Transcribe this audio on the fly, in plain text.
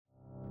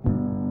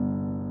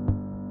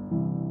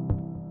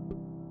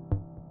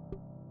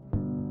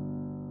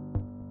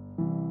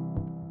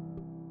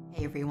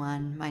Hey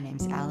everyone, my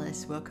name's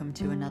Alice. Welcome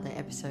to another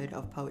episode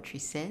of Poetry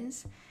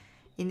Says.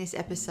 In this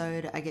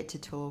episode, I get to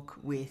talk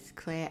with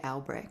Claire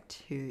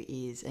Albrecht, who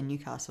is a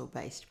Newcastle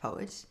based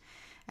poet.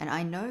 And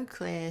I know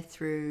Claire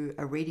through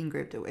a reading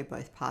group that we're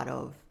both part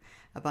of.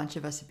 A bunch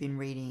of us have been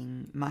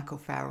reading Michael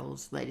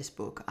Farrell's latest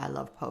book, I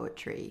Love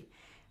Poetry,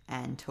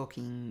 and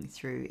talking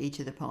through each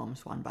of the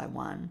poems one by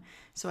one.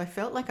 So I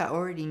felt like I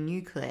already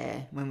knew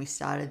Claire when we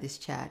started this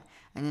chat,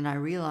 and then I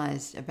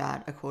realised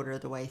about a quarter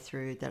of the way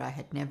through that I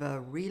had never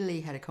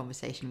really had a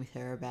conversation with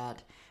her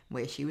about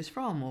where she was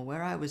from or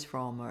where I was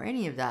from or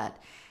any of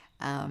that.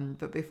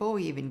 But before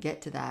we even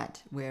get to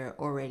that, we're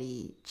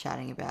already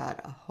chatting about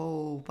a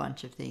whole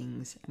bunch of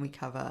things, and we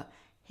cover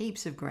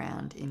heaps of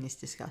ground in this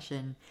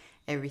discussion.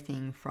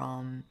 Everything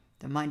from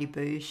the Mighty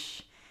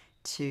Boosh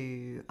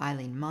to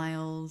Eileen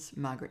Myles,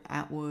 Margaret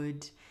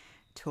Atwood,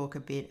 talk a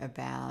bit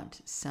about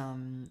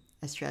some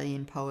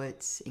Australian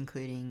poets,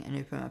 including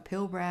Anupama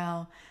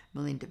Pilbrow,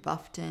 Melinda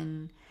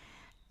Bufton,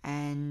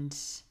 and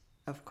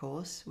of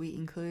course we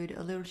include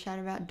a little chat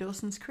about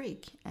Dawson's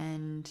Creek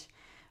and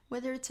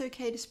whether it's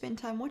okay to spend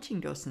time watching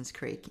Dawson's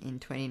Creek in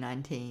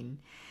 2019,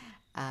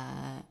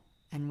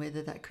 and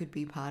whether that could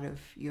be part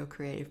of your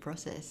creative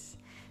process.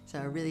 So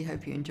I really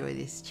hope you enjoy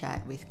this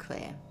chat with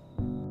Claire.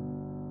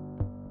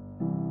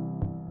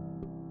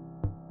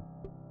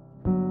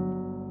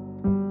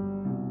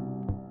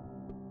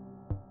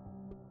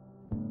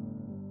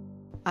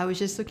 I was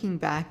just looking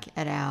back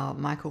at our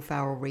Michael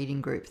Farrell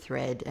reading group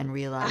thread and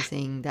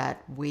realising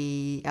that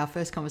our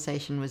first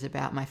conversation was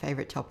about my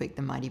favourite topic,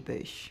 the Mighty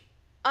Boosh.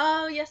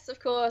 Oh yes, of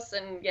course,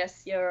 and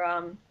yes,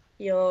 your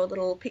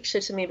little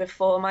picture to me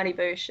before Mighty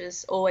Boosh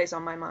is always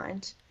on my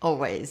mind.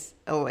 Always,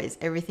 always.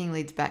 Everything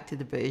leads back to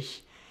the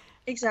bush.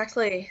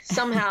 Exactly,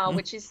 somehow,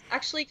 which is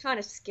actually kind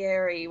of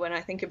scary when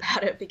I think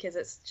about it because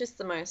it's just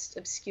the most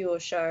obscure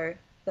show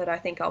that I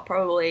think I'll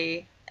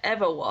probably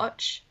ever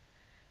watch.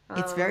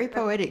 It's very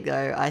poetic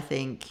though, I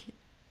think.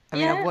 I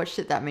mean, I've Yeah, watched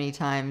it that many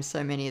times,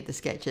 so many of the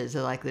sketches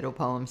are like little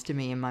poems to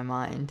me in my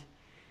mind.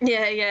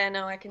 yeah,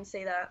 no, I can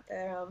see that.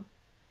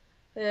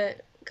 They're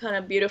kind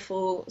of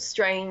beautiful,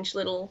 strange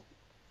little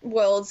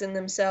worlds in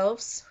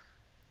themselves.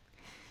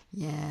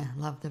 Yeah,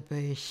 love the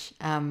bush.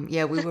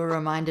 Yeah, we were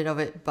reminded of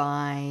it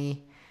by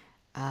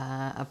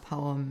a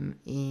poem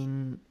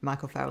in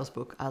Michael Farrell's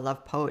book, I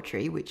Love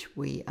Poetry, which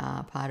we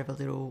are part of a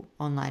little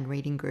online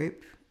reading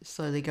group,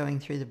 slowly going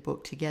through the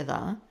book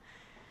together.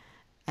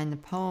 And the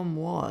poem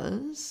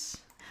was,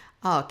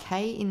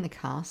 Kay in the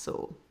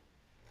Castle.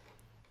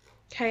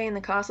 Kay in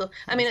the Castle.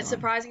 I That mean, was the it's one.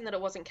 surprising that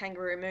it wasn't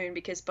Kangaroo Moon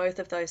because both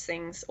of those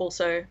things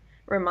also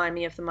remind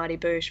me of the Mighty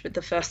Boosh with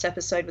the first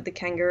episode with the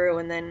kangaroo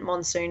and then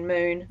Monsoon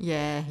Moon.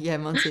 Yeah,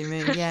 Monsoon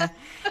Moon. Yeah,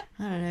 I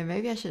don't know.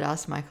 Maybe I should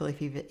ask Michael if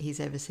he's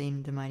ever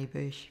seen The Mighty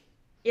Boosh.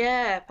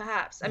 Yeah,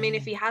 perhaps. I mean,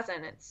 if Yeah, he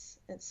hasn't,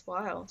 it's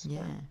wild. But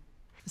yeah.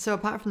 So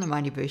apart from The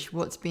Mighty Boosh,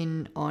 what's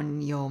been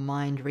on your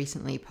mind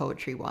recently,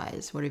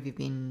 poetry-wise? What have you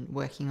been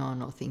working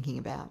on or thinking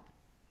about?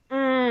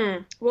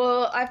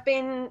 well, I've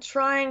been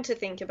trying to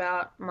think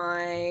about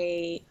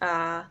my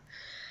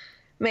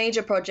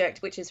major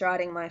project, which is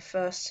writing my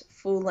first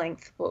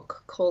full-length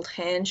book called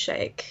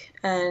Handshake,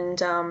 and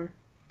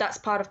that's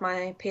part of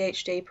my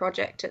PhD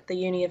project at the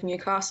Uni of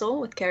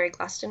Newcastle with Kerry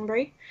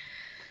Glastonbury.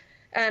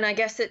 And I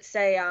guess it's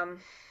a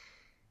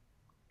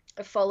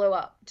follow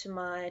up to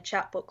my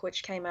chapbook,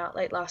 which came out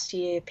late last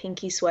year,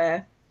 Pinky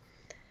Swear.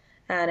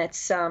 And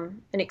it's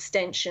an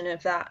extension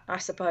of that, I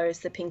suppose.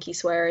 The pinky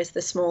swear is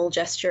the small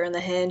gesture, and the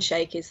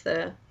handshake is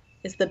the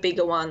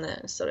bigger one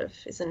that sort of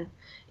is an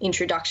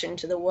introduction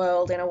to the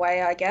world in a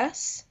way, I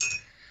guess.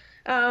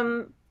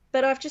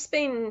 But I've just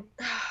been,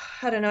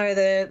 I don't know,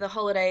 the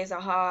holidays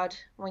are hard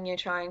when you're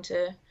trying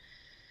to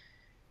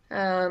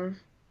um,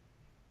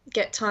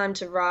 get time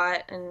to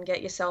write and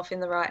get yourself in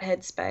the right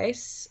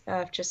headspace.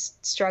 I've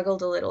just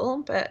struggled a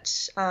little,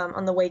 but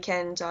on the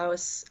weekend I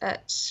was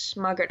at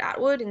Margaret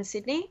Atwood in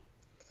Sydney.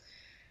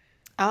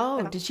 Oh,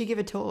 Um, did she give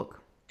a talk?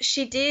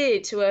 she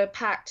did to a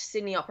packed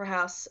Sydney Opera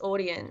House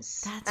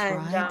audience, That's and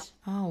right.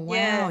 Oh,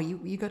 wow. yeah,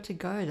 You got to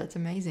go. That's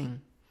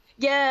amazing.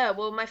 yeah.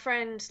 Well, my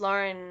friend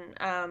Lauren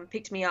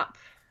picked me up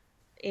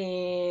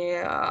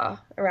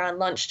around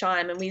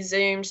lunchtime, and we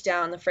zoomed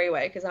down the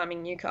freeway because I'm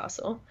in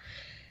Newcastle.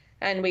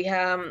 And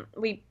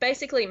we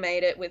basically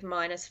made it with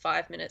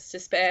 -5 minutes to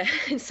spare,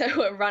 and so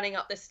we're running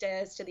up the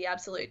stairs to the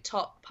absolute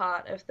top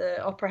part of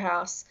the opera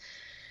house,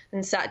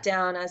 and sat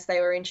down as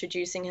they were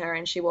introducing her,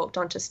 and she walked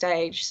onto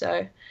stage.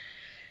 So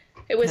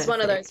it was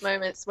one of those Perfect.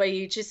 moments where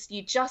you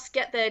just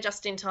get there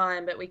just in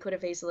time, but we could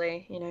have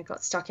easily,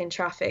 got stuck in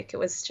traffic. It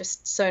was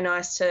just so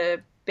nice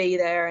to be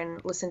there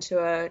and listen to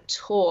her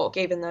talk,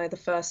 even though the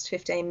first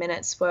 15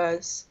 minutes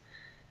was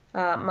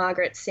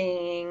Margaret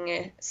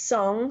singing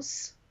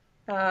songs.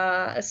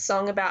 A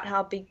song about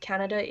how big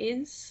Canada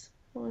is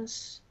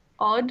was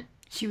odd.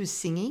 She was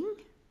singing?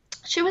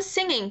 She was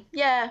singing,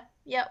 yeah,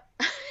 yep.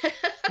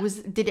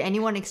 Did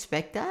anyone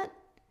expect that?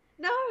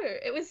 No,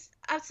 it was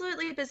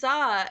absolutely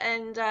bizarre,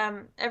 and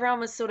everyone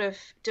was sort of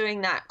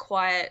doing that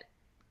quiet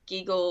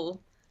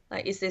giggle,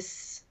 like, is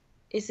this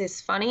is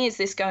this funny? Is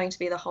this going to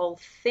be the whole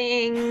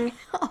thing?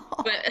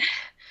 But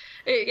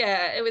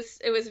yeah, it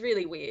was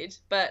really weird.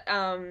 But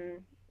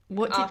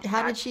after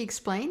How that, did she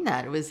explain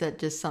that? Was that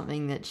just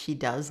something that she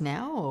does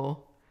now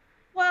or?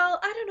 well,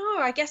 I don't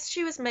know. I guess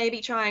she was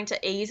maybe trying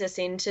to ease us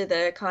into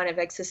the kind of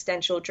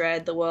existential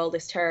dread, the world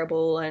is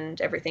terrible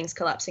and everything's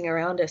collapsing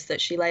around us,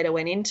 that she later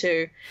went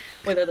into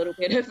with a little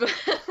bit of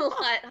a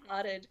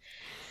light-hearted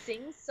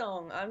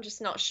sing-song. I'm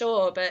just not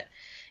sure. But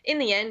in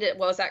the end, it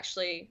was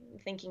actually,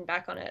 thinking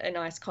back on it, a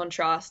nice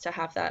contrast to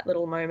have that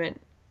little moment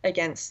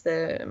against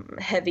the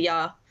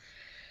heavier,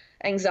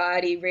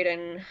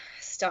 anxiety-ridden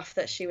stuff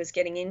that she was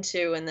getting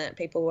into and that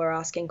people were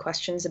asking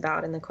questions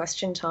about in the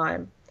question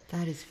time.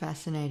 That is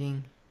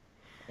fascinating.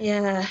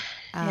 Yeah,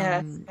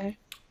 yeah. Um, So,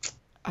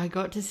 I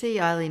got to see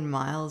Eileen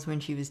Miles when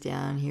she was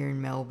down here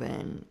in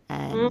Melbourne,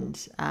 mm,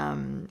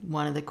 and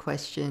one of the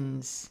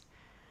questions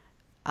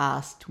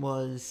asked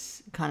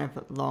was kind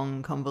of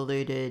long,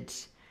 convoluted,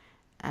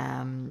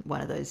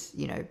 one of those,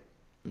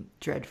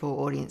 dreadful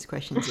audience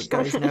questions that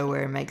goes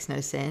nowhere and makes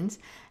no sense.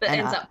 that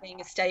And ends up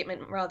being a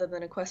statement rather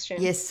than a question.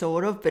 yes,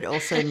 sort of, but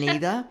also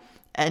neither.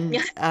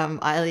 Yeah. And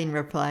Eileen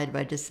replied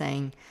by just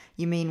saying,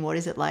 "You mean what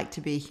is it like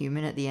to be a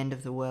human at the end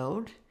of the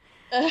world?"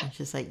 Uh, I was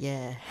just like,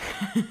 yeah.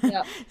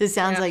 yeah. This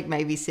sounds Yeah. like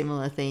maybe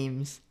similar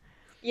themes.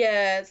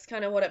 Yeah, it's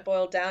kind of what it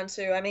boiled down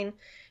to. I mean,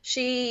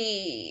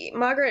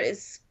 Margaret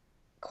is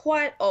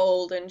quite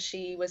old, and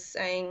she was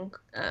saying,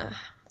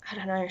 I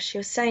don't know, she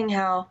was saying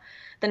how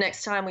the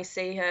next time we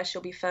see her,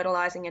 she'll be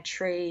fertilizing a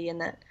tree,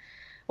 and that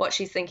what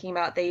she's thinking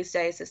about these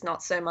days is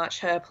not so much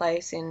her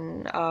place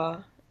in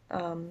our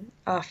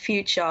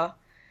future,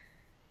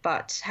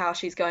 but how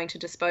she's going to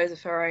dispose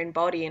of her own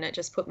body. And it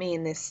just put me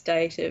in this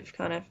state of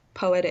kind of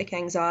poetic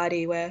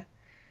anxiety where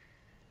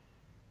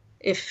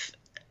if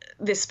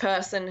this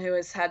person who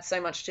has had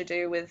so much to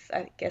do with,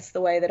 I guess,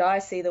 the way that I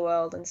see the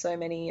world and so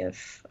many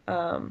of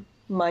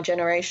my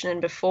generation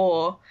and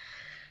before,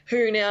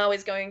 who now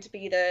is going to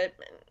be the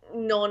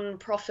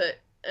non-prophet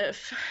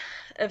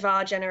of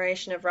our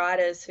generation of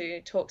writers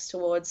who talks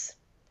towards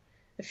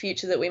the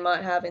future that we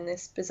might have in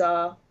this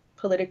bizarre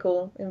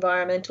political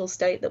environmental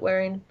state that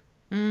we're in.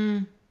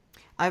 Mm,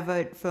 I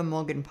vote for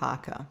Morgan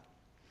Parker.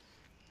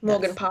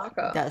 Morgan That's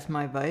Parker. that's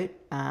my vote.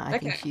 I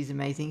think Okay. she's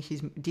amazing.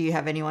 She's. Do you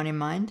have anyone in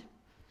mind?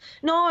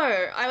 No,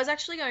 I was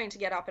actually going to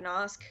get up and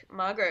ask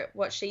Margaret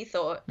what she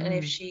thought and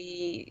if Mm.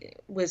 she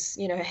was,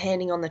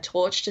 handing on the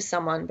torch to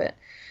someone, but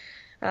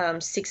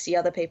 60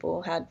 other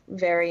people had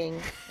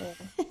varying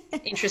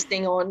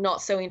interesting or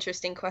not so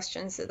interesting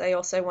questions that they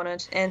also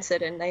wanted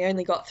answered, and they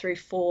only got through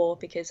four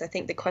because I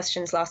think the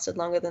questions lasted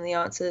longer than the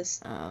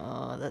answers.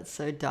 Oh, that's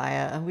so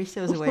dire. I wish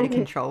there was a way to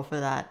control for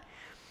that.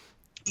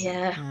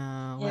 Yeah,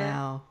 Oh, yeah.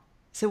 wow.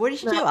 So what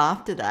did you No, do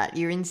after that?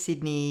 You're in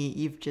Sydney.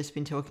 You've just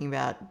been talking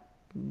about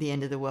the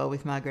end of the world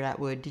with Margaret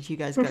Atwood. Did you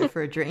guys go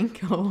for a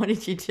drink or what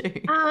did you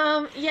do?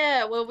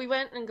 yeah, well, we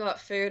went and got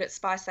food at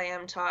Spice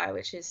AM Thai,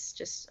 which is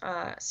just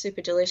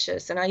super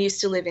delicious. And I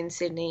used to live in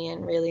Sydney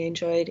and really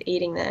enjoyed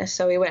eating there.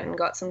 So we went and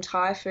got some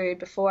Thai food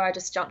before I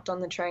just jumped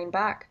on the train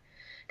back.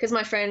 Because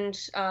my friend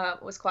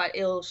was quite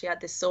ill. She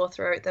had this sore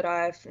throat that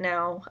I've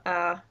now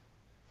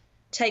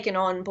taken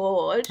on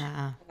board.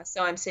 Ah,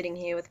 So I'm sitting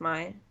here with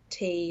my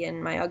tea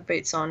and my Ugg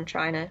boots on,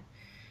 trying to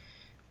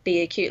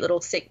be a cute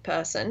little sick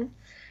person.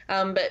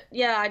 But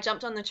yeah, I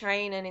jumped on the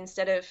train, and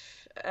instead of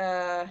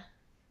uh,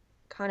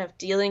 kind of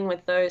dealing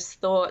with those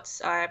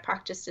thoughts, I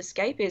practiced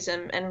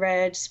escapism and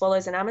read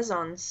Swallows and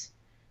Amazons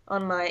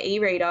on my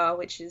e-reader,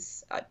 which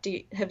is,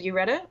 have you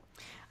read it?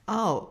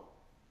 oh,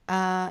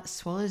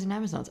 Swallows and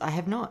Amazons. I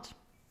have not.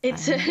 I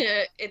It's have not.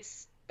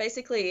 it's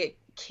basically a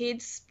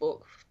kid's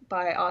book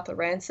by Arthur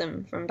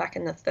Ransom from back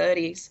in the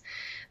 30s.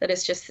 That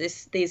is just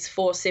these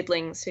four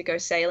siblings who go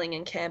sailing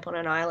and camp on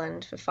an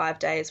island for 5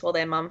 days while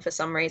their mum, for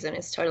some reason,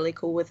 is totally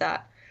cool with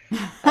that.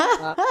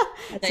 Uh,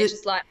 and they So,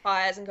 just light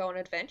fires and go on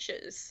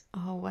adventures.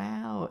 oh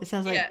wow, it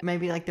sounds Yeah, like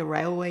maybe like the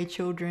Railway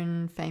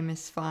Children,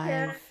 Famous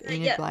yeah, Five,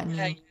 Enid yeah, yeah,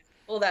 yeah. Blyton.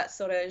 All that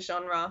sort of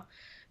genre.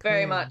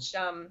 Very Cool. much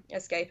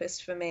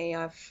escapist for me.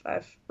 I've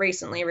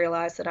recently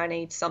realised that I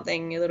need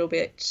something a little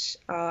bit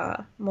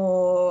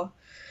more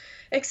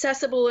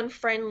accessible and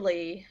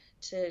friendly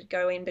to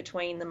go in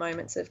between the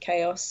moments of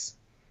chaos.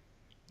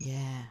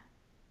 Yeah,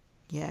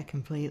 yeah,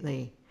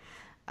 completely.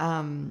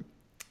 Um,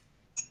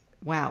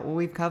 wow. Well,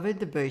 we've covered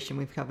the bush and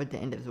we've covered the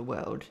end of the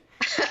world.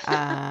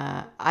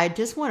 I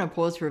just want to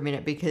pause for a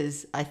minute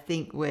because I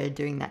think we're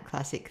doing that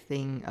classic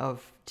thing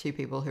of two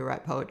people who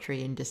write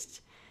poetry and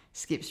just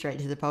skip straight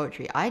to the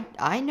poetry.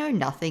 I know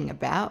nothing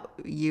about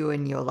you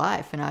and your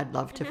life, and I'd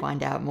love to Mhm.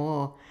 find out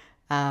more.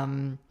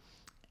 Um,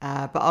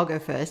 but I'll go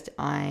first.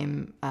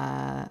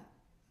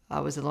 I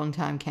was a long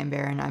time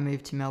Canberran. I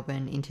moved to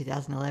Melbourne in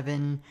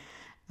 2011,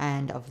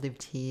 and I've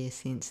lived here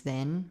since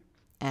then.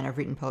 And I've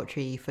written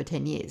poetry for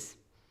 10 years.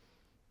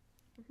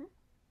 Mhm.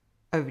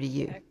 Over to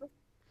you. Okay, cool.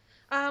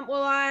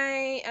 Well,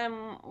 I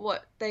am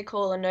what they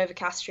call a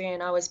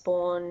Novocastrian. I was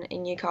born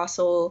in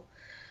Newcastle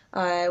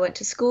I went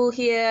to school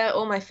here.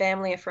 All my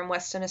family are from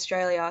Western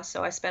Australia,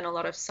 so I spent a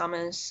lot of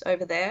summers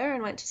over there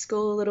and went to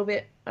school a little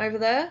bit over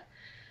there.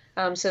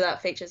 So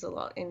that features a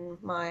lot in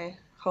my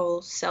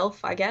whole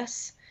self, I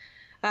guess.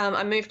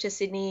 I moved to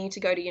Sydney to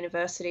go to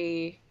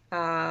university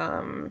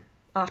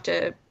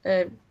after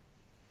a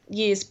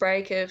year's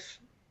break of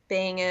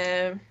being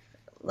a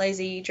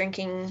lazy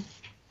drinking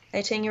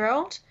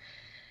 18-year-old.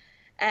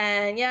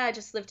 And yeah, I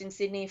just lived in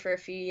Sydney for a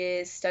few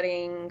years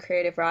studying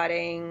creative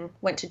writing,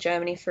 went to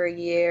Germany for a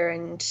year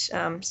and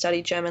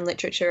studied German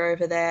literature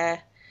over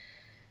there.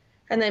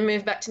 And then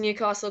moved back to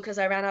Newcastle because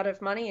I ran out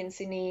of money and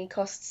Sydney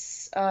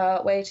costs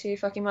way too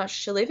fucking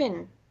much to live in.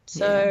 Yeah.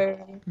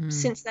 So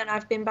since then,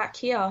 I've been back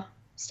here.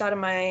 Started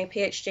my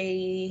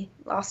PhD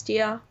last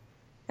year,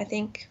 I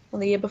think, or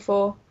the year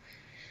before.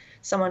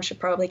 Someone should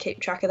probably keep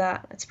track of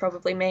that. It's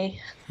probably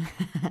me.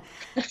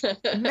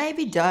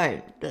 Maybe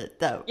don't.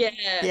 Yeah.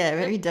 Yeah,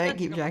 maybe don't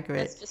keep track of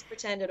Let's it. just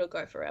pretend it'll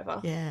go forever.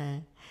 Yeah.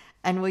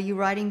 And were you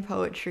writing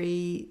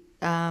poetry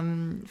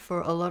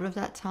for a lot of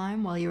that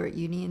time while you were at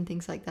uni and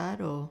things like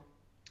that, or?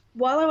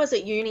 While I was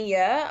at uni,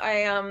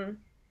 yeah,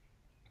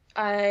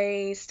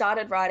 I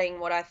started writing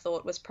what I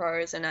thought was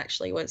prose and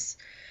actually was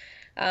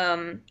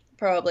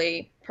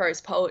probably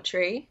prose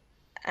poetry,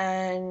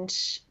 and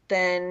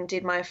then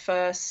did my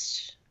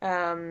first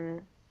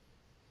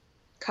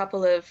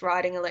couple of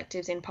writing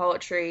electives in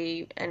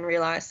poetry and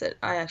realized that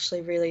I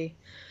actually really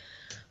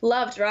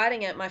loved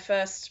writing it. My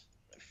first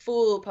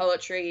full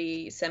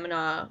poetry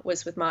seminar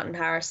was with Martin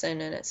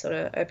Harrison, and it sort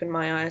of opened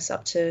my eyes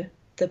up to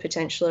the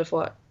potential of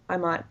what I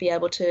might be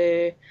able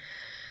to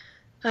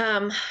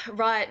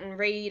write and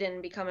read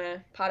and become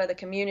a part of the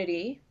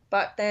community.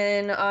 But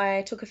then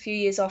I took a few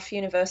years off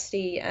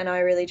university and I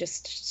really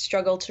just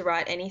struggled to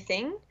write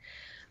anything.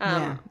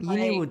 Yeah,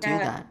 uni will do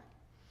that.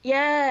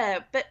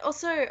 Yeah, but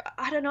also,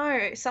 I don't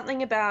know,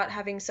 something about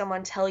having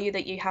someone tell you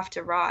that you have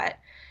to write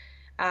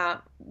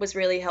was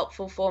really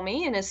helpful for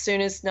me. And as soon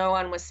as no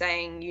one was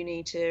saying you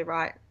need to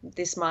write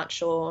this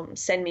much or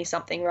send me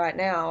something right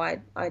now,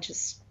 I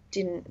just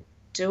didn't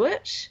do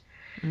it.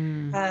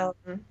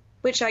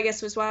 Which I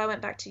guess was why I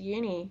went back to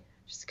uni,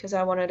 just because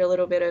I wanted a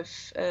little bit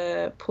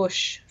of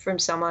push from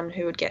someone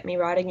who would get me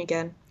writing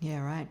again.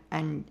 Yeah, right.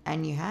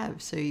 And you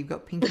have. So you've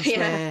got Pinky Yeah.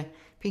 Swear.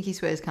 Pinky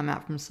Swear's come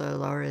out from Sir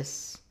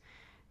Loris,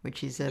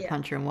 which is a Yeah.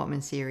 Puncher and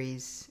Watman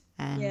series,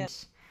 and Yeah.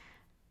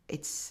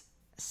 it's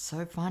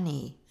so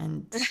funny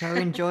and so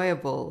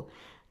enjoyable.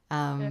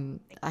 I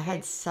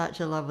had such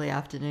a lovely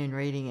afternoon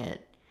reading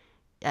it.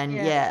 And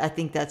Yeah. yeah, I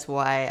think that's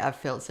why I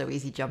felt so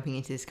easy jumping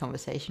into this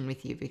conversation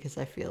with you, because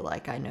I feel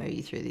like I know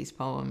you through these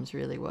poems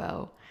really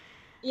well.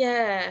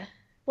 Yeah.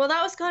 Well,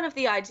 that was kind of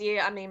the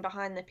idea. I mean,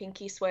 behind the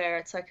Pinky Swear,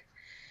 it's like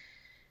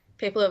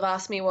people have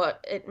asked me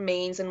what it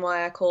means and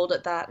why I called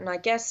it that. And I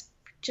guess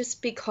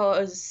just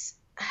because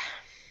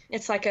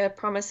it's like a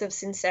promise of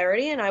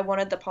sincerity, and I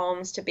wanted the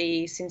poems to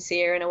be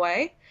sincere in a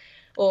way,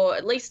 or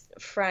at least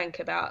frank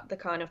about the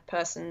kind of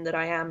person that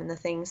I am and the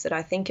things that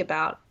I think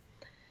about.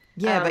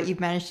 Yeah, but you've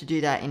managed to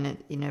do that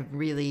in a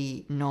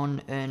really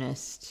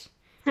non-earnest,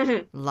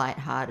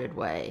 light-hearted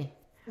way.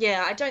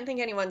 Yeah, I don't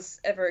think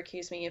anyone's ever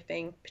accused me of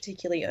being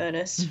particularly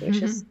earnest,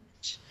 which is,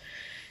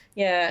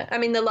 yeah. I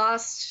mean, the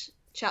last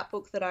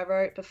chapbook that I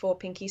wrote before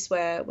Pinky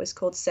Swear was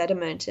called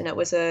Sediment, and it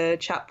was a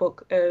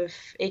chapbook of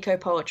eco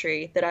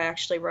poetry that I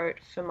actually wrote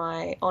for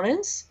my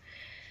honours.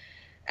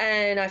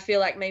 And I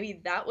feel like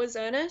maybe that was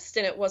earnest,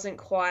 and it wasn't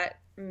quite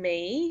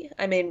me.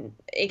 I mean,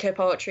 eco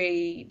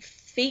poetry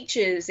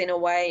features in a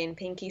way in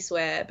Pinky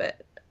Swear,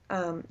 but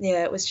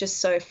yeah, it was just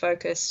so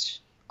focused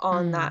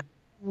on that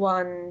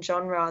one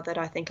genre that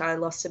I think I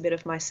lost a bit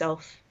of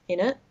myself in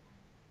it.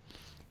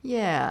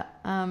 Yeah.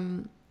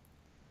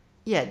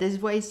 Yeah, there's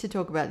ways to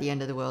talk about the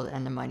end of the world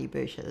and the mighty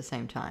boosh at the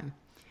same time.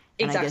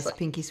 And I guess Exactly.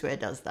 Pinky Swear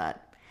does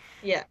that.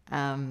 Yeah.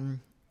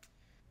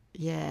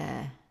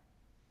 Yeah.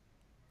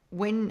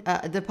 When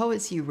the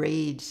poets you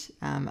read,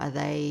 are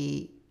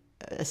they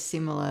a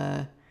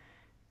similar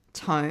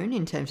tone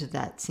in terms of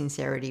that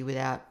sincerity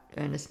without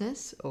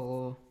earnestness,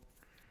 or?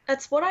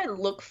 That's what I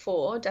look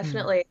for,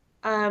 definitely.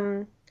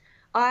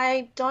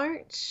 I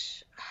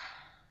don't,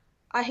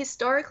 I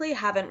historically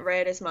haven't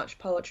read as much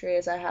poetry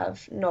as I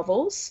have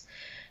novels.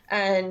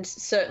 And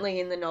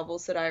certainly in the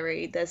novels that I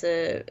read, there's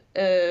a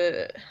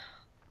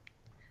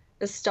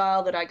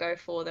style that I go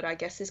for that I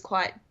guess is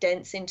quite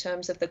dense in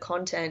terms of the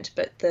content,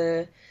 but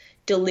the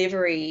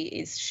delivery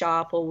is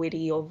sharp or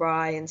witty or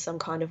wry in some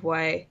kind of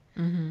way.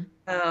 And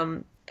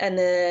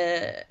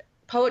the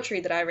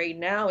poetry that I read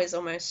now is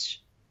almost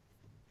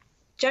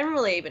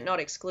generally, but not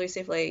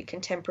exclusively,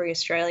 contemporary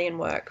Australian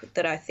work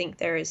that I think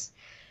there is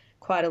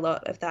quite a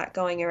lot of that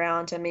going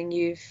around. I mean,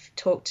 you've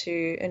talked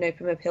to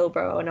Anupama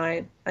Pilbara,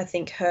 and I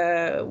think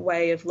her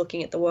way of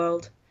looking at the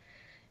world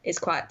is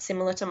quite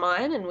similar to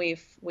mine, and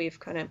we've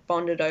kind of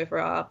bonded over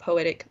our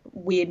poetic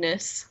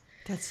weirdness.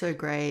 That's so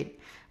great.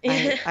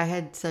 Yeah. I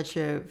had such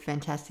a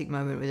fantastic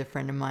moment with a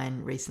friend of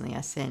mine recently.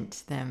 I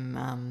sent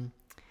them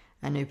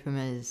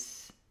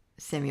Anupama's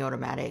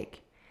Semi-Automatic,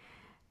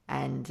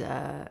 and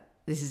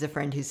this is a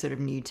friend who's sort of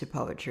new to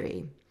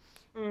poetry.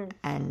 Mm.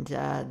 And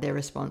their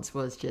response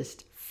was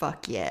just,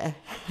 fuck yeah.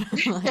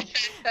 Like,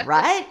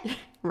 right?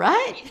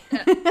 Right?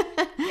 Yeah.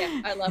 Yeah,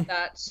 I love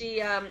that. She,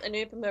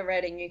 Anupama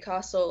read in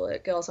Newcastle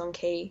at Girls on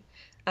Key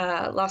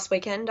last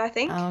weekend, I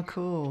think. Oh,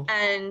 cool.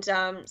 And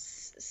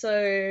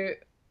so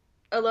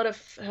a lot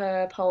of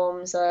her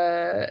poems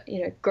are,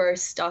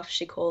 gross stuff,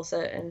 she calls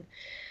it, and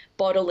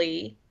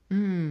bodily.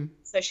 Mm.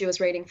 So she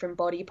was reading from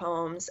body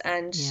poems,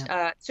 and Yeah.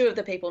 two of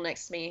the people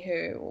next to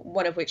me,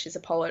 one of which is a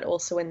poet,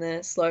 also in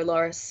the Slow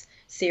Loris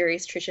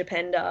series, Trisha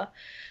Pender,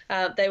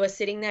 they were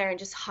sitting there and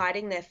just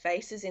hiding their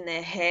faces in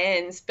their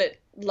hands, but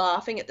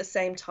laughing at the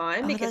same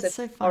time Oh, because that's of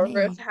so the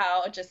horror of funny.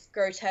 how just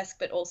grotesque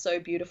but also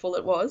beautiful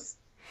it was.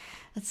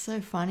 That's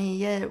so funny.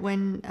 Yeah,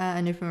 when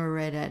Anupama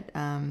read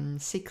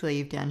at sick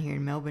leave down here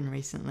in Melbourne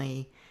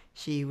recently,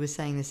 she was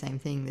saying the same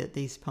thing, that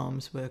these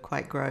poems were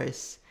quite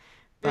gross.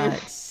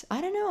 But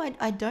I don't know,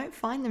 I don't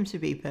find them to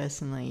be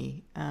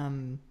personally.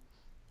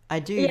 I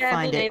do Yeah,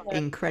 me find it neither.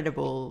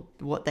 incredible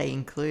what they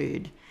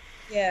include.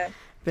 Yeah.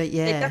 But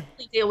They yeah,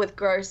 definitely deal with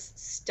gross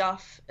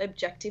stuff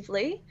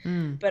objectively,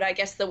 mm, but I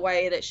guess the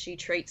way that she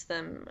treats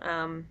them,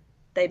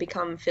 they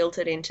become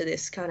filtered into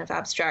this kind of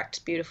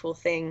abstract, beautiful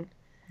thing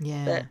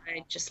yeah. that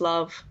I just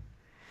love.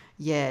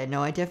 Yeah,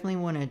 no, I definitely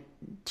want to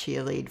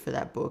cheerlead for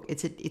that book.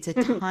 It's a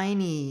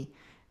tiny,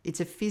 it's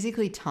a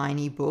physically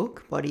tiny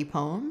book, body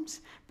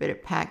poems, but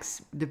it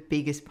packs the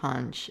biggest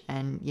punch.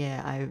 And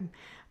yeah,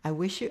 I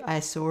wish I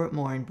saw it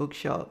more in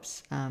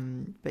bookshops.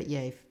 But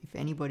yeah, if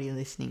anybody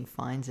listening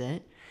finds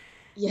it,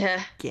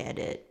 Yeah, get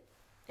it,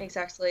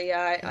 exactly.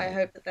 Yeah, get I it.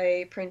 hope that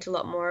they print a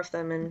lot more of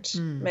them and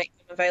Mm, make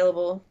them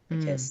available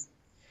mm, because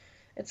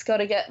it's got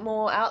to get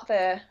more out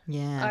there.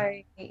 yeah.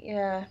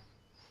 Yeah,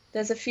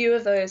 there's a few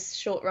of those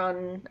short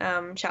run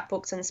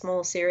chapbooks and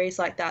small series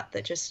like that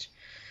that just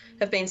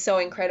have been so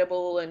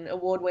incredible and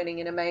award winning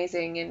and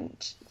amazing.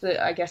 And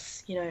I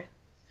guess,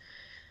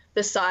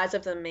 the size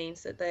of them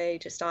means that they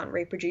just aren't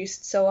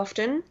reproduced so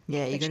often,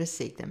 Yeah, you got which to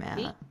seek them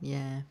is out.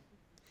 Yeah.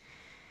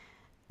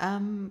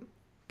 Um,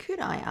 could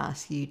I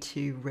ask you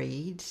to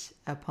read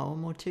a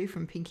poem or two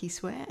from Pinky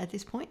Swear at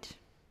this point?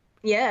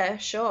 yeah,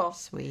 sure.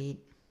 Sweet.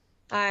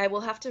 I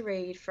will have to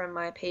read from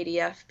my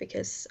PDF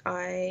because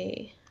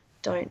I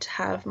don't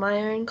have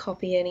my own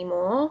copy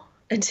anymore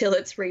until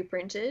it's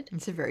reprinted.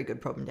 It's a very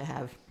good problem to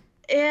have.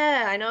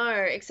 Yeah, I know,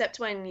 except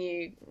when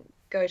you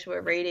go to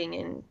a reading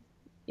and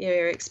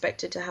you're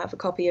expected to have a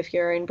copy of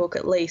your own book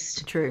at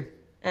least. True.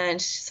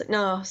 And she's like,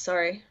 no,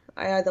 sorry,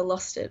 I either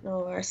lost it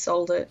or I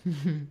sold it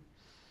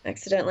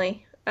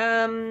accidentally.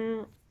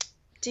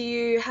 Do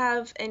you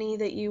have any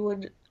that you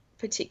would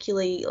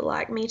particularly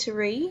like me to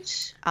read?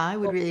 I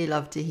would Or, really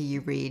love to hear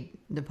you read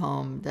the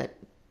poem that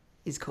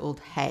is called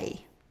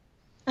Hey.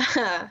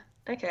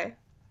 okay,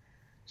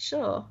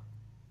 sure.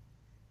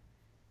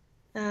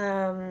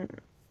 Um,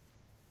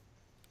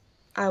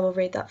 I will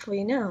read that for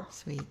you now.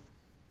 Sweet.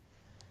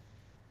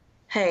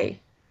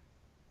 Hey,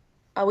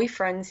 are we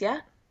friends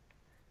yet?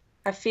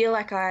 I feel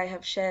like I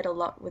have shared a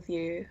lot with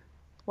you.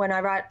 When I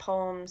write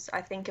poems,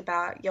 I think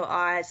about your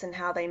eyes and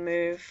how they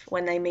move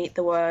when they meet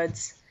the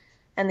words,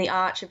 and the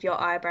arch of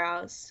your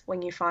eyebrows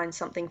when you find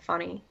something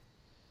funny.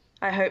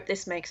 I hope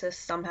this makes us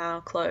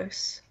somehow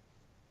close.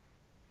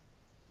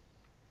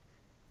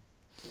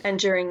 And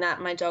during that,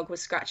 my dog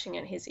was scratching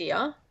at his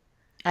ear.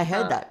 I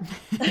heard Um, that.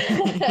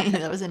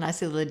 That was a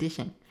nice little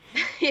addition.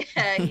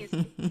 yeah, he's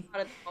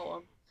part of the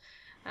poem.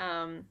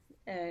 Um,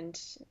 and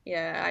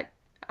yeah,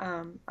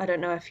 I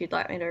don't know if you'd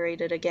like me to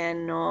read it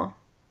again or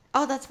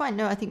Oh, that's fine.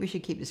 No, I think we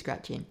should keep the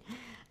scratch in.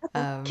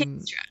 keep Um,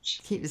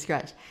 stretch. keep the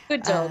scratch.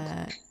 Good dog.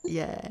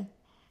 Yeah.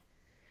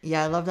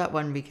 Yeah, I love that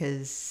one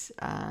because,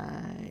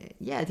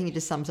 yeah, I think it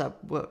just sums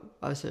up what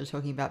I was sort of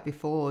talking about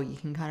before. You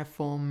can kind of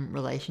form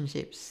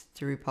relationships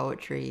through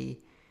poetry,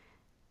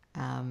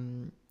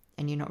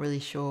 and you're not really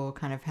sure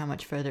kind of how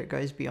much further it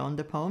goes beyond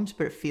the poems,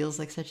 but it feels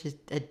like such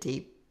a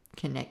deep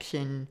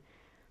connection,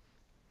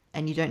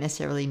 and you don't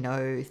necessarily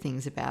know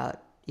things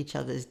about each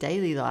other's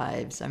daily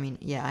lives. I mean,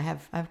 yeah, I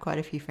have quite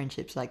a few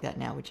friendships like that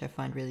now, which I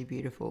find really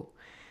beautiful.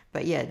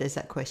 But yeah, there's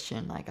that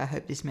question, like, I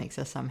hope this makes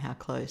us somehow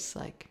close.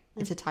 Like,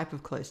 it's a type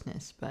of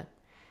closeness, but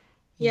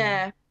yeah.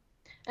 Yeah.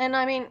 And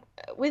I mean,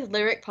 with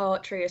lyric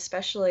poetry,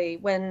 especially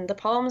when the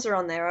poems are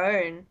on their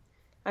own,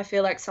 I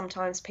feel like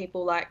sometimes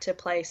people like to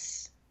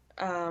place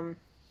um,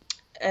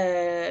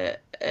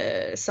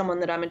 someone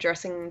that I'm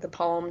addressing the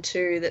poem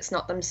to that's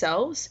not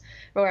themselves.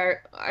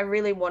 Where I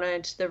really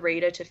wanted the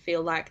reader to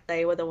feel like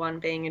they were the one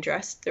being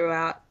addressed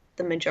throughout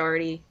the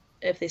majority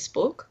of this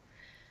book.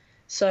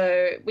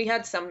 So we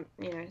had some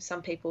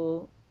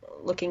people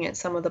looking at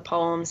some of the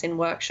poems in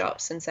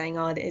workshops and saying,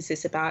 "Oh, is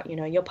this about,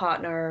 your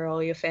partner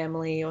or your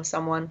family or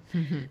someone?"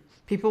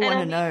 People And want I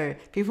to mean, know.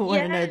 People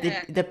want to know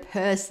yeah, the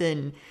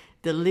person,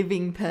 the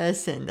living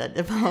person that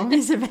the poem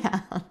is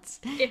about.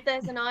 if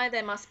there's an I,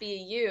 there must be a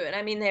you. And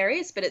I mean, there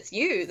is, but it's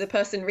you. The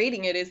person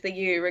reading it is the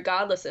you,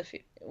 regardless of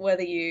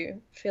whether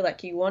you feel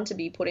like you want to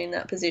be put in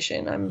that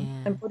position. I'm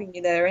Yeah, putting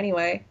you there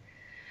anyway.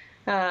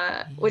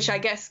 Which I yeah.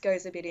 guess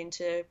goes a bit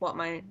into what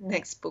my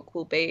next book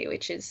will be,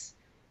 which is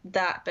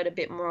that, but a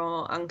bit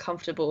more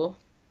uncomfortable.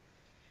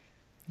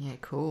 Yeah,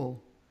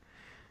 cool.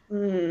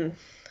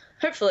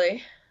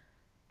 Hopefully.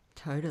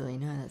 Totally.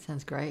 No, that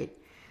sounds great.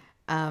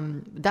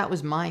 That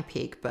was my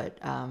pick, but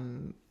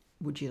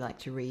would you like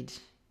to read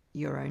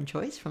your own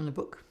choice from the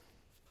book?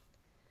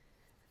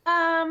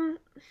 Um,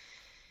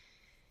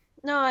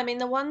 no, I mean,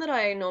 the one that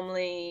I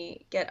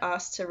normally get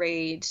asked to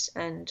read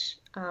and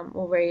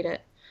will read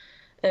at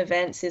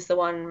events is the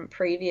one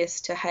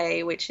previous to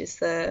Hay, which is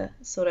the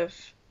sort of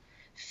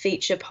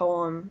feature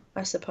poem,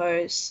 I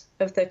suppose,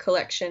 of the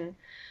collection.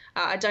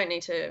 I don't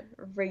need to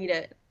read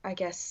it. I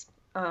guess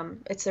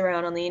it's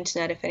around on the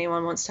internet if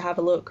anyone wants to have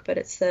a look, but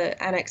it's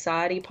the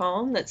Anxiety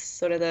poem that's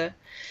sort of the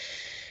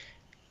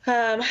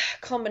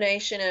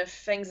combination of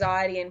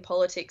anxiety and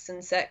politics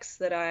and sex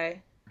that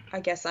I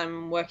guess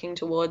I'm working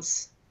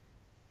towards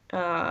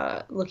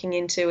looking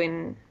into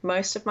in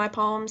most of my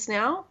poems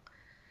now.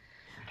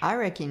 I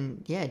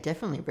reckon, yeah,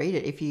 definitely read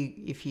it if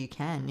you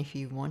can, if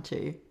you want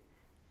to.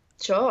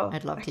 Sure.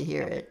 I'd love to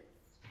hear it.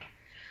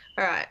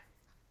 All right.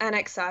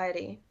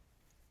 Anxiety.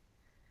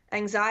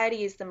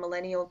 Anxiety is the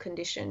millennial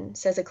condition,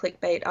 says a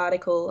clickbait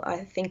article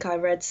I think I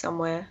read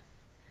somewhere.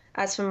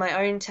 As for my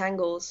own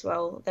tangles,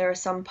 well, there are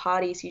some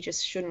parties you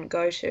just shouldn't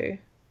go to.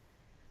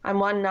 I'm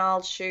one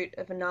gnarled shoot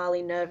of a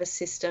gnarly nervous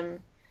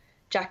system,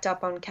 jacked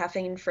up on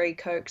caffeine-free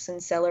cokes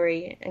and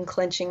celery and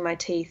clenching my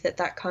teeth at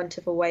that cunt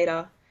of a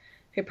waiter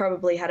who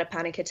probably had a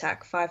panic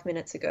attack 5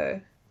 minutes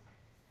ago.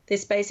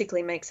 This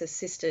basically makes us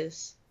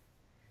sisters.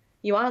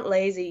 You aren't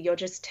lazy, you're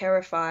just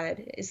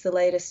terrified is the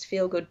latest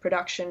feel-good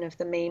production of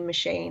the meme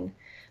machine,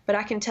 but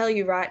I can tell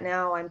you right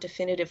now I'm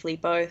definitively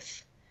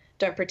both.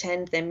 Don't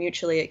pretend they're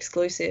mutually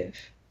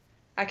exclusive.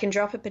 I can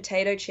drop a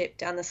potato chip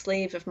down the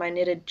sleeve of my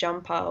knitted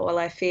jumper while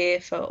I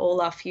fear for all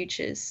our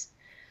futures.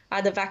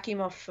 Either vacuum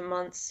off for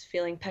months,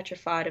 feeling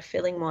petrified of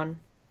filling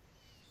one.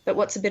 But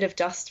what's a bit of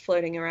dust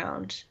floating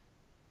around?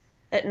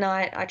 At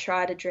night, I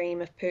try to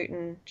dream of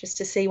Putin just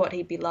to see what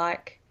he'd be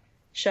like,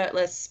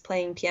 shirtless,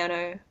 playing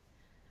piano.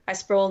 I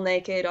sprawl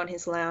naked on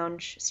his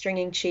lounge,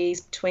 stringing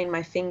cheese between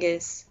my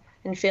fingers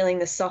and feeling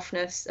the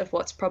softness of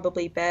what's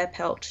probably bear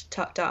pelt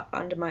tucked up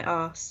under my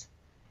arse.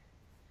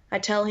 I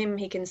tell him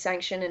he can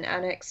sanction and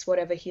annex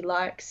whatever he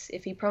likes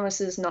if he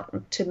promises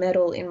not to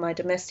meddle in my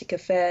domestic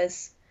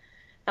affairs.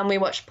 And we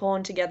watch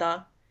porn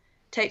together,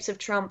 tapes of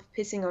Trump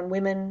pissing on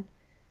women.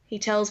 He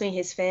tells me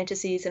his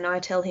fantasies and I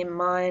tell him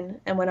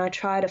mine, and when I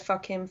try to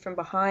fuck him from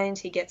behind,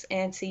 he gets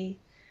antsy,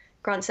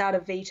 grunts out a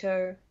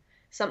veto,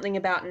 something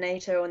about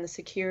NATO and the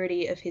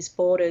security of his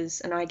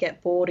borders, and I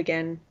get bored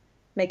again,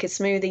 make a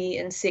smoothie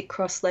and sit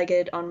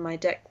cross-legged on my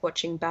deck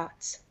watching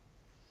bats.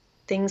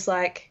 Things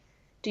like,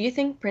 do you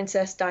think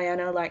Princess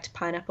Diana liked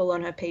pineapple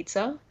on her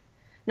pizza?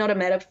 Not a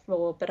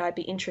metaphor, but I'd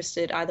be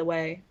interested either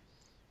way.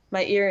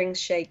 My earrings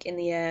shake in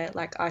the air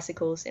like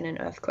icicles in an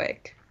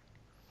earthquake.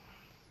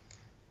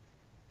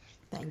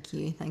 Thank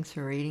you. Thanks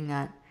for reading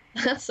that.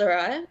 That's all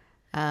right.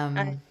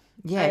 I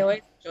Yeah,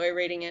 always enjoy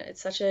reading it.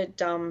 It's such a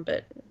dumb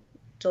but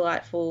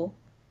delightful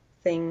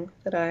thing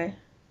that I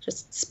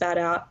just spat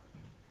out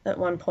at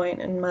one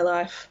point in my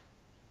life.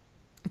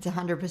 it's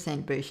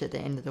 100% Bush at the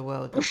end of the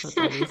world. That's what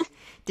that is.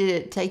 Did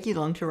it take you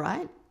long to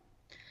write?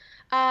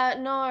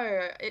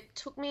 No, it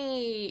took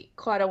me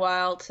quite a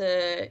while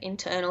to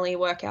internally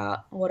work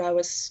out what I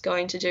was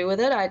going to do with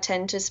it. I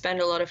tend to spend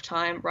a lot of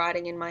time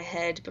writing in my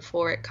head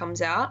before it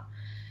comes out.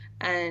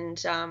 And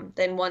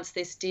then once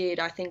this did,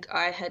 I think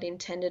I had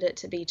intended it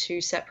to be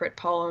two separate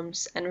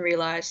poems and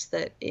realized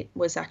that it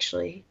was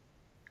actually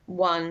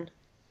one.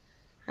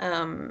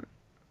 Um,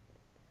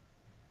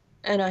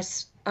 and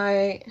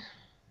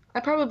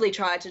I probably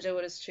tried to do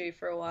it as two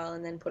for a while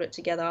and then put it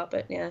together.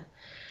 But yeah,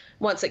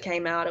 once it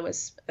came out, it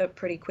was a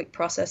pretty quick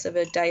process of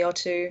a day or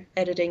two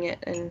editing it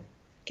and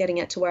getting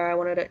it to where I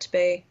wanted it to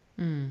be.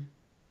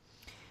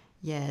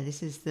 Yeah,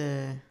 this is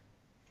the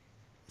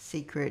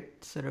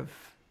secret sort of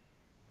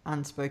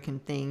unspoken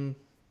thing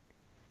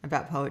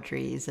about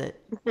poetry is that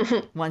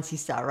once you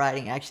start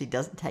writing, it actually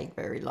doesn't take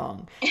very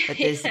long. But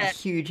there's Yeah.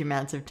 huge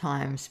amounts of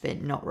time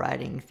spent not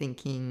writing,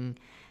 thinking,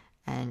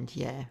 and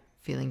yeah,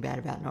 feeling bad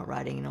about not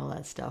writing and all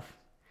that stuff.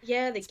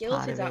 Yeah, the It's guilt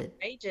part is of it.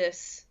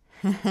 outrageous.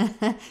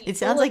 It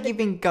sounds All of like the you've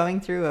been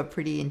going through a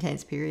pretty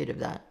intense period of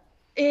that.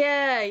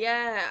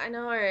 Yeah, I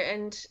know.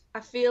 And I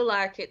feel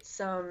like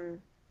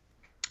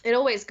it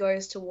always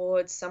goes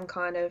towards some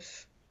kind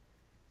of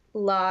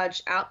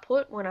large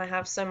output when I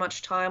have so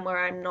much time where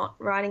I'm not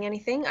writing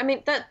anything. I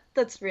mean,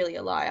 that's really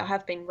a lie. I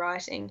have been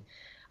writing.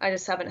 I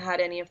just haven't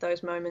had any of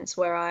those moments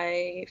where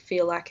I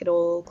feel like it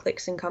all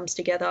clicks and comes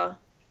together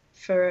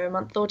for a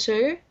month or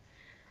two.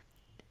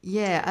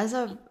 Yeah, as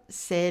I've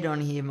said on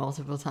here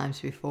multiple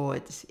times before,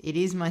 it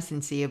is my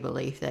sincere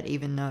belief that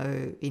even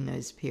though in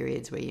those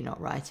periods where you're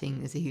not writing,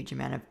 there's a huge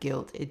amount of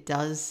guilt, it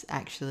does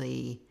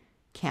actually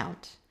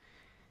count.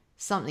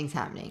 Something's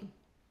happening.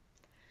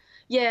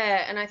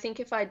 Yeah, and I think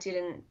if I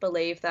didn't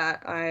believe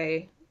that,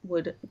 I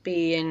would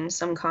be in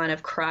some kind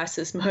of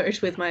crisis mode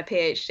with my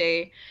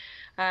PhD.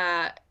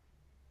 Uh,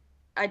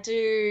 I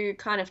do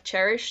kind of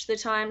cherish the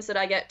times that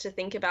I get to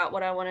think about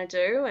what I want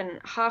to do, and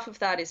half of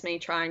that is me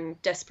trying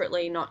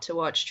desperately not to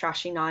watch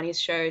trashy 90s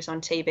shows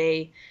on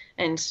TV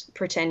and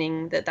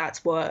pretending that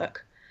that's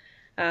work.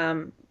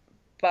 Um,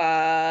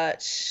 but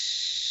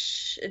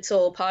it's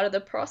all part of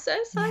the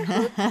process, I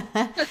hope.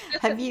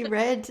 Have you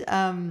read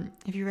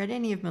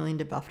any of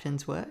Melinda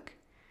Bufton's work?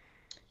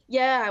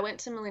 Yeah, I went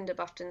to Melinda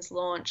Bufton's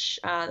launch,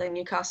 the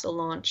Newcastle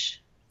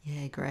launch.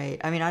 Yeah, great.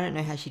 I mean, I don't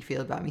know how she'd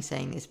feel about me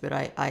saying this, but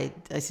I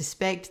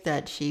suspect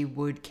that she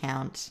would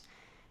count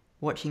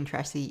watching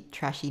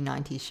trashy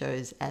 90s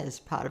shows as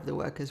part of the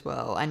work as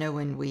well. I know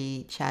when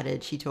we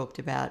chatted, she talked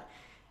about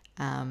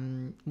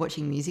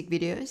watching music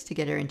videos to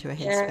get her into a Yeah.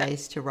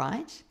 headspace to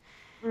write.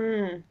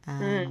 Mm,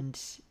 mm. And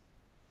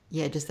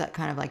yeah, just that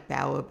kind of like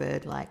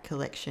Bowerbird like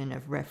collection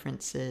of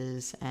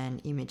references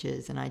and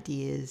images and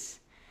ideas.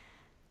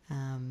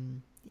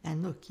 And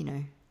look,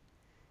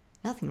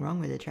 nothing wrong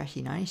with a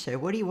trashy 90s show.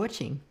 What are you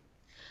watching?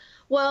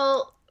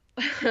 Well,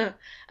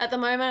 at the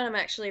moment, I'm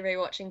actually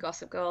rewatching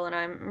Gossip Girl, and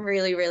I'm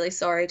really, really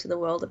sorry to the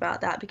world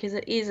about that because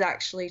it is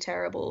actually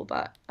terrible,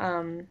 but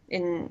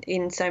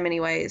in so many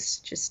ways,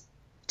 just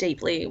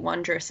deeply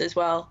wondrous as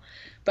well.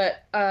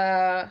 But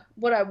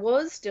what I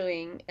was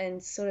doing,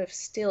 and sort of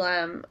still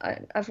am,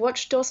 I've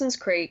watched Dawson's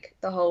Creek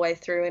the whole way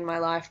through in my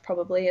life,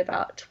 probably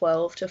about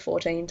 12 to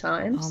 14 Oh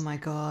times. my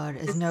God,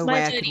 there's It's no my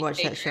way I could dirty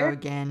watch that show secret.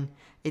 again.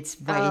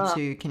 It's way Uh,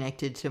 too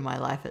connected to my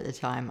life at the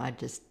time.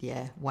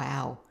 Yeah,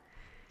 wow.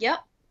 Yep,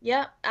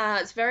 yep.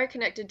 It's very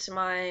connected to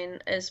mine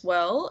as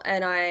well,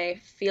 and I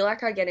feel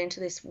like I get into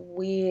this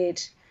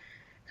weird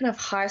kind of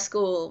high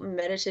school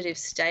meditative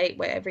state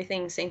where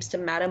everything seems to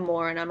matter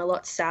more, and I'm a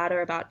lot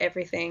sadder about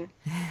everything.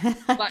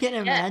 I But can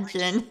yeah,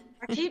 imagine.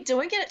 I keep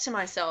doing it to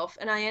myself,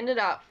 and I ended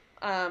up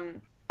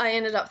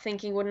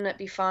thinking, wouldn't it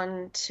be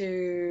fun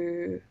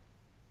to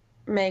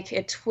make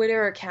a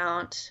Twitter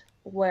account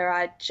where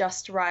I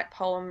just write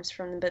poems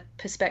from the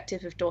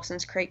perspective of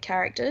Dawson's Creek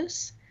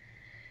characters?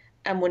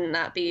 And wouldn't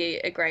that be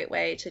a great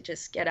way to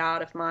just get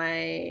out of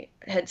my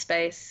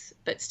headspace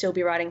but still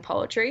be writing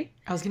poetry?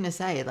 I was going to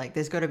say, like,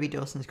 there's got to be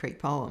Dawson's Creek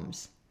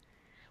poems.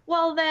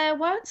 Well, there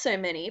weren't so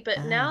many, but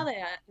Ah,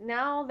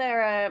 now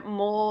there are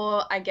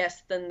more, I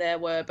guess, than there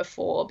were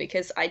before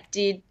because I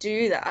did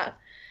do that,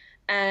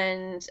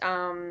 and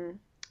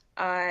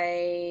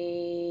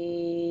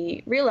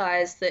I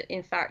realized that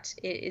in fact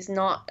it is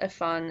not a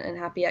fun and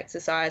happy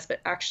exercise,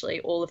 but actually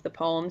all of the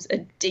poems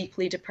are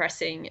deeply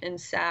depressing and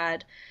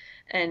sad,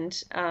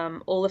 and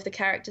all of the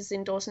characters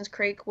in Dawson's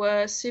Creek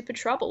were super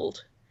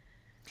troubled.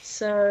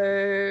 So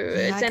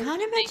yeah, it's I ended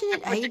can't up being imagine a it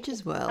project of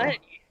ages well.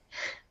 society.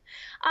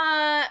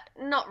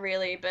 Not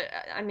really, but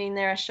I mean,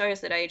 there are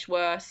shows that age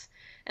worse,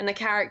 and the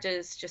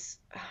characters just,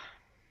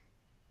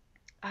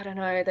 I don't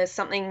know, there's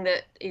something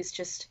that is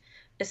just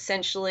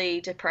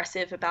essentially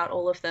depressive about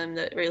all of them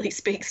that really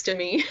speaks to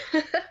me.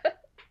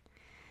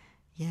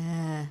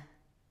 Yeah.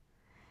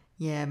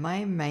 Yeah,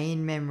 my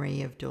main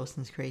memory of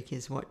Dawson's Creek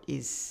is what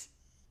is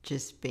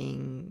just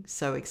being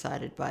so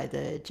excited by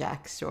the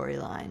Jack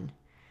storyline.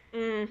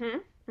 Mm-hmm.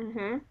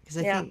 Mm-hmm. Because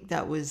I Yeah. think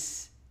that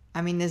was,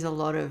 I mean, there's a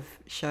lot of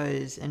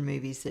shows and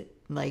movies that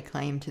lay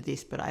claim to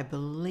this, but I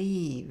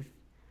believe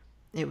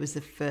it was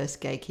the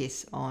first gay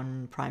kiss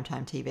on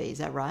primetime TV. Is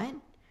that right?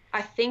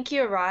 I think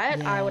you're right.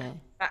 I would Yeah. have to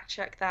fact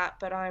check that,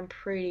 but I'm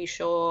pretty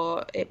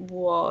sure it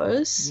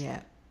was.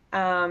 Yeah.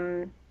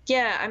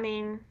 Yeah, I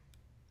mean,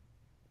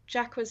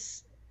 Jack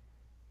was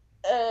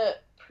a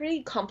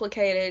pretty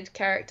complicated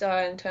character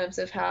in terms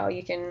of how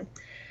you can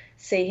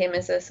see him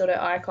as a sort of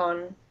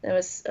icon. There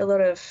was a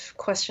lot of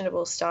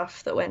questionable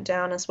stuff that went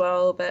down as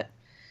well, but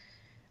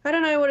I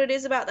don't know what it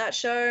is about that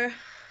show.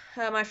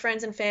 My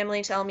friends and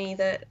family tell me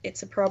that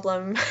it's a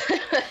problem.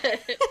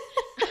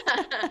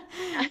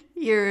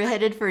 You're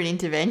headed for an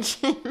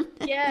intervention.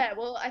 Yeah,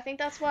 well, I think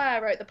that's why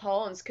I wrote the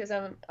poems because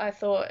I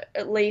thought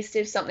at least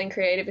if something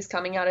creative is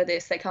coming out of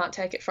this, they can't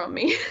take it from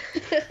me.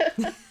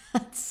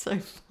 That's so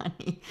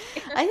funny.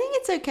 I think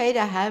it's okay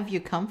to have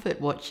your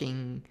comfort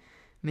watching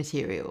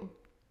material.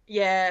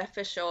 Yeah,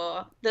 for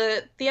sure.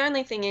 The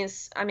only thing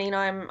is, I mean,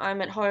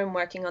 I'm at home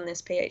working on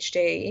this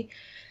PhD,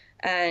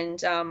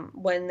 and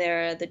when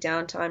there are the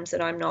downtimes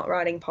that I'm not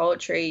writing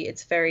poetry,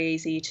 it's very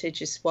easy to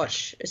just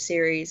watch a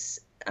series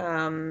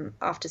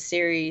after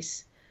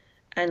series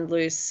and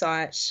lose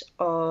sight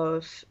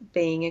of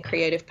being a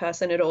creative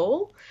person at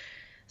all.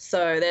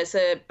 So there's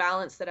a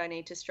balance that I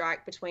need to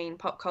strike between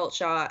pop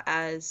culture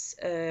as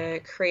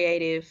a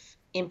creative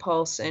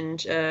impulse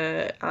and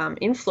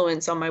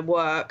influence on my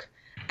work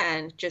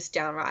and just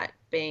downright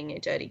being a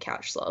dirty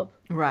couch slob.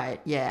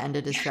 Right, yeah, and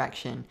a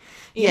distraction.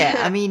 Yeah,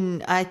 I Yeah.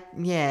 mean,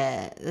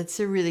 yeah, that's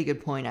a really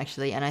good point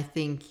actually, and I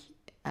think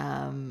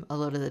a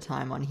lot of the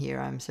time on here,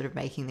 I'm sort of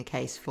making the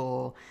case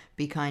for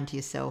be kind to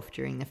yourself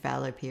during the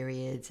fallow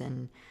periods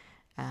and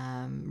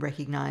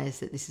recognize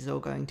that this is all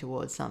going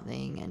towards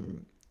something.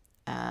 And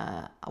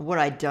what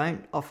I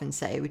don't often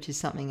say, which is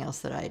something else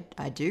that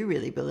I do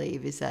really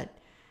believe, is that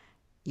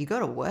you got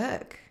to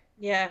work.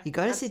 Yeah, You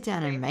got to sit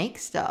down and absolutely. make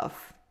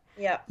stuff.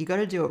 Yeah. You got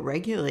to do it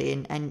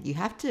regularly, and you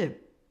have to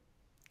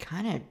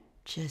kind of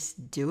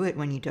just do it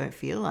when you don't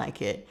feel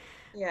like it.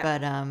 Yeah.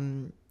 But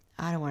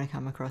I don't want to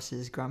come across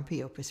as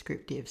grumpy or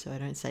prescriptive, so I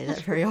don't say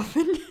that very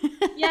often.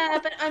 Yeah,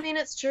 but I mean,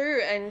 it's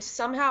true. And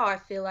somehow I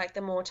feel like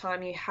the more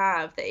time you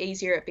have, the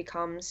easier it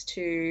becomes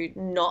to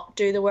not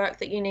do the work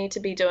that you need to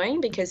be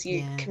doing, because you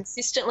Yeah.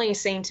 consistently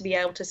seem to be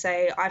able to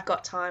say, I've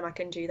got time, I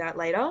can do that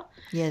later.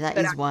 Yeah, that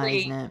But is why,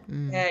 isn't actually, it?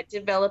 Mm. yeah,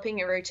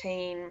 developing a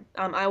routine,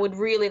 I would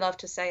really love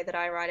to say that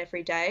I write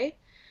every day,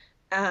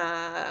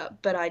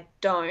 but I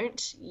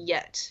don't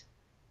yet.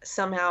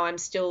 Somehow I'm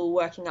still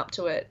working up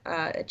to it.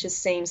 It just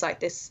seems like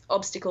this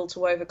obstacle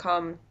to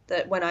overcome,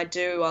 that when I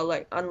do, I'll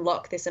like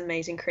unlock this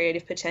amazing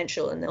creative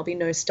potential and there'll be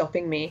no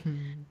stopping me.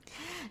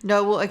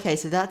 No, well, okay,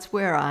 so that's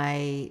where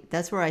I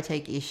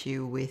take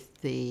issue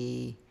with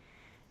the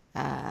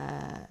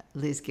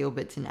Liz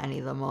Gilberts and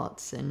Annie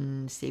Lamottes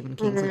and Stephen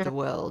Kings of Mm, the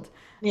world.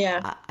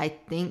 yeah. I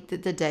think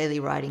that the daily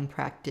writing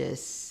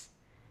practice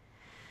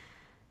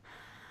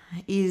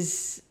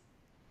is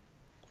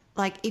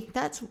like, if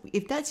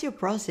that's your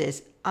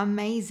process,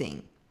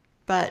 amazing.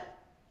 But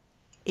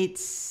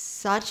it's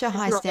such a It's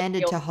high not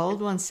standard to ideal.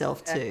 hold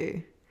oneself Yeah.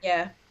 to.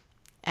 Yeah.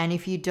 And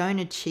if you don't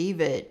achieve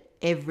it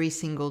every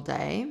single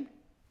day,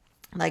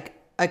 like,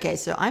 okay,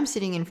 so I'm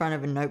sitting in front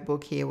of a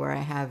notebook here where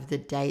I have the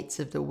dates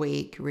of the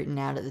week written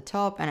out at the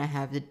top, and I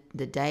have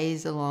the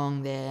days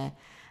along there,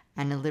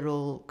 and a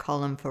little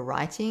column for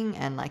writing,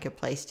 and like a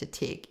place to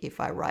tick if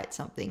I write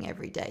something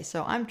every day.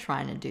 So I'm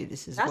trying to do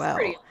this as That's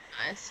pretty well.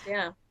 nice.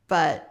 Yeah.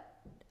 But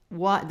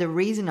what the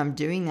reason I'm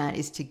doing that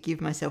is to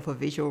give myself a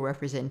visual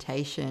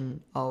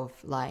representation of,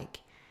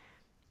 like,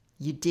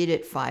 you did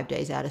it 5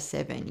 days out of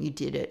 7, you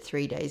did it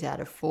 3 days out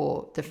of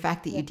 4. The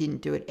fact that Yeah. you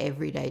didn't do it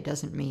every day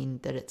doesn't mean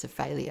that it's a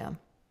failure.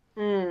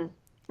 Mm,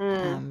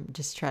 mm.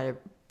 Just try to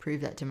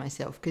prove that to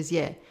myself, because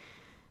yeah,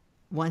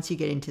 once you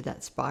get into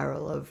that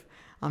spiral of,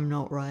 I'm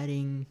not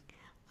writing,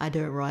 I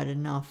don't write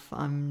enough,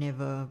 I'm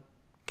never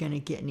gonna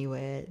get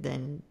anywhere,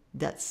 then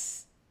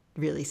that's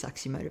really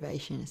sucks your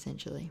motivation,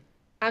 essentially.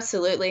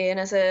 Absolutely. And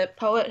as a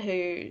poet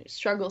who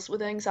struggles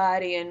with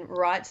anxiety and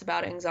writes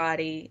about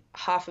anxiety,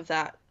 half of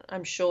that,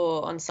 I'm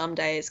sure, on some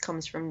days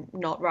comes from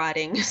not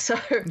writing. So,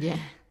 Yeah.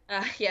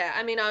 yeah,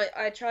 I mean,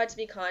 I tried to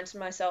be kind to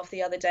myself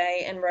the other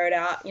day and wrote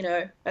out,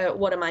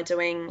 what am I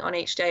doing on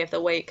each day of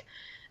the week?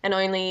 And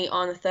only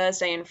on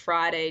Thursday and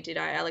Friday did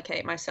I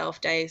allocate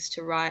myself days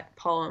to write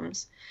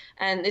poems.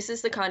 And this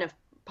is the kind of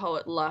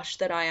poet lush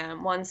that I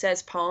am. One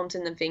says poems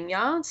in the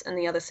vineyards, and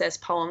the other says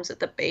poems at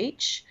the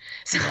beach.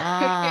 So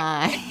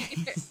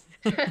Nice.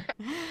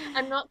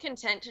 I'm not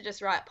content to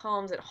just write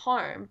poems at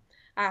home.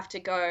 I have to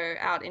go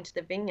out into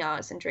the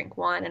vineyards and drink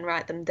wine and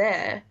write them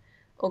there,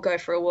 or go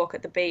for a walk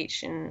at the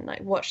beach and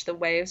like watch the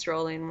waves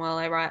roll in while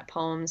I write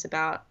poems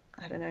about,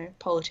 I don't know,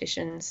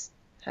 politicians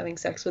having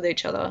sex with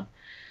each other.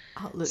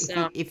 Oh, look, if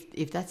So you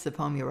if that's the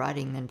poem you're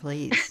writing, then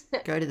please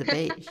go to the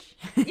beach.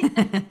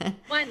 yeah,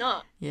 why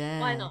not?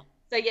 Why Yeah. not?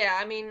 So yeah,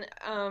 I mean,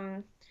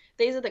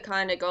 these are the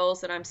kind of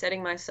goals that I'm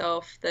setting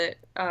myself, that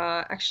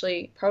are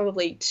actually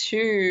probably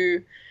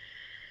too,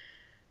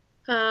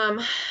 um,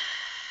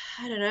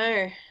 I don't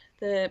know,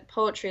 the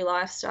poetry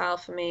lifestyle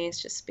for me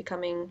is just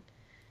becoming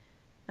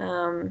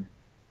um,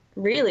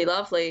 really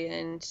lovely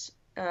and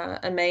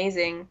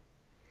amazing,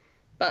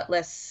 but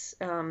less,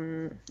 I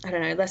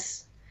don't know,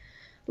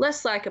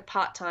 less like a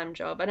part-time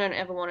job. I don't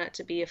ever want it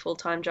to be a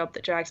full-time job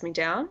that drags me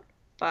down,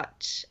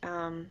 but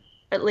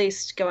at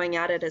least going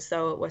at it as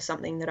though it was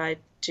something that I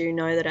do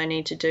know that I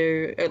need to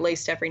do at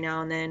least every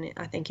now and then,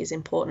 I think is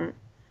important.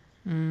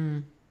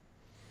 Mm.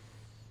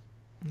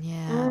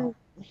 Yeah. Mm.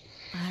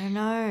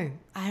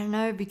 I don't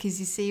know, because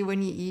you see,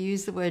 when you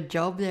use the word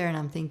job there, and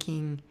I'm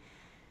thinking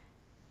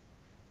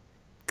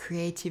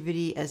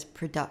creativity as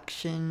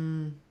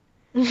production,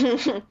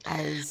 I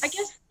as,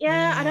 guess,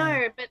 yeah, I yeah.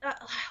 know, but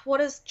what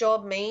does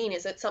job mean?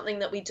 Is it something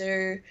that we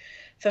do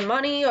for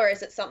money, or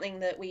is it something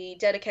that we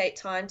dedicate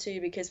time to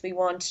because we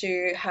want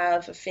to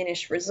have a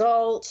finished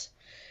result?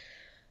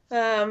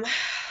 Um,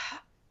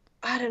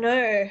 I don't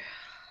know.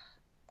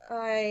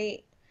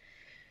 I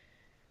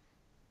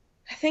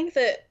I think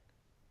that,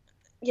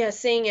 yeah,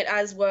 seeing it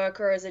as work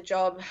or as a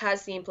job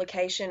has the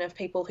implication of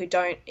people who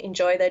don't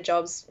enjoy their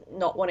jobs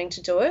not wanting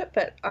to do it.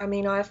 But I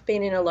mean, I've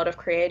been in a lot of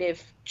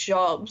creative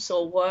jobs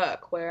or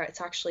work where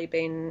it's actually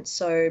been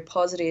so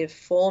positive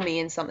for me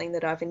and something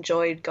that I've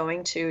enjoyed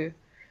going to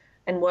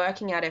and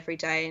working at every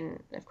day.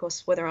 And of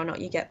course, whether or not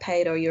you get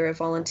paid or you're a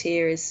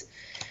volunteer is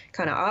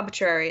kind of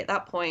arbitrary at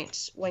that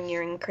point when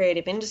you're in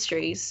creative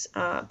industries,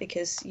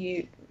 because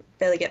you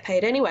barely get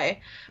paid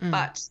anyway. Mm.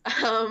 But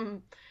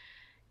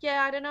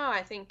yeah, I don't know.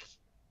 I think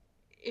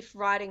if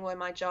writing were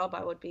my job,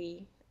 I would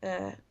be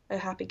a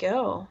happy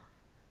girl.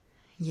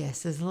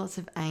 Yes, there's lots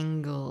of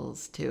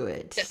angles to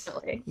it.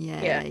 Definitely.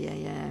 Yeah, Yeah. yeah,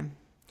 yeah.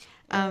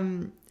 Yeah.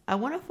 I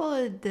want to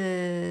follow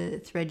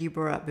the thread you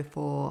brought up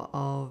before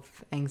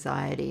of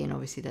anxiety, and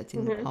obviously that's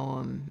in the Hmm.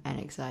 poem, and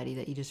anxiety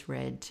that you just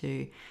read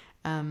too.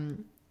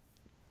 Um,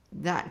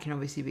 that can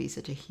obviously be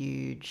such a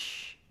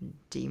huge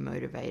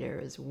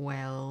demotivator as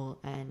well,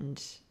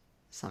 and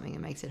something that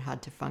makes it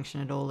hard to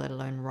function at all, let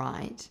alone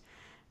write.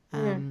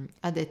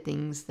 Are there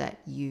things that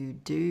you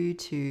do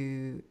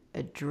to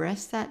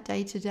address that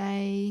day to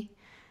day?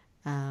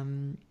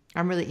 I'm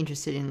really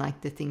interested in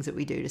like the things that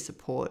we do to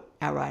support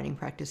our writing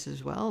practice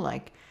as well.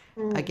 Like,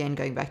 again,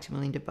 going back to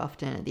Melinda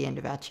Buffton at the end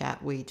of our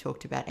chat, we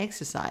talked about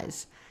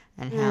exercise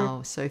and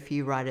how so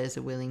few writers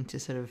are willing to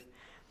sort of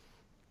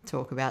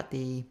talk about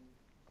the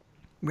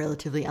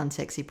relatively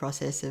unsexy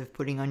process of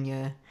putting on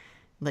your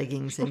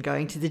leggings and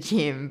going to the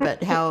gym,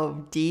 but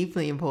how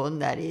deeply important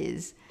that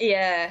is.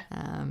 Yeah.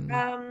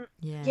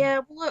 Yeah. Yeah,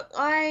 well, look,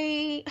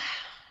 I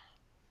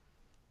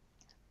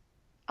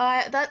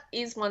that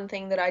is one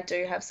thing that I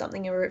do have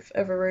something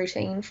of a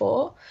routine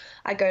for.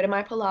 I go to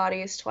my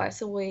Pilates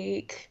twice a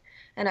week,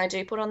 and I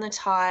do put on the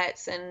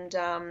tights and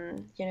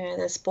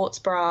the sports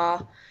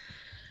bra,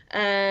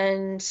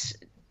 and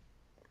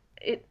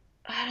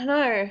I don't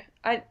know.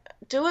 I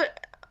do it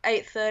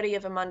 8:30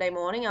 of a Monday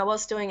morning. I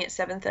was doing it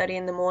 7:30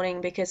 in the morning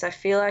because I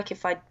feel like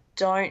if I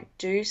don't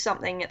do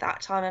something at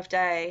that time of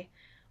day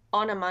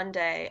on a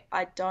Monday,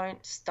 I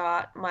don't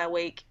start my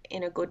week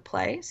in a good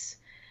place.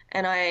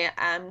 And I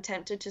am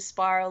tempted to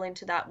spiral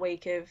into that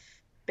week of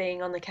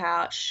being on the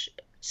couch,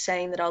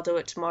 saying that I'll do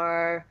it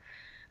tomorrow,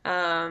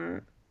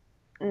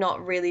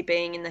 not really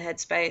being in the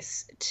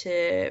headspace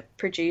to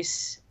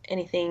produce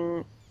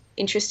anything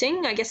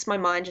interesting. I guess my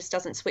mind just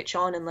doesn't switch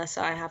on unless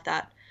I have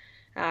that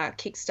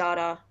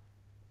Kickstarter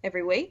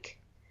every week.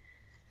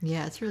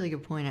 Yeah, it's a really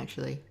good point,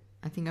 actually.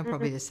 I think I'm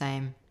probably the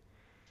same.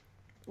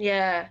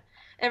 Yeah.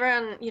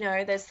 Everyone,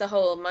 there's the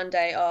whole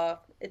Monday,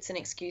 it's an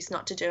excuse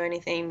not to do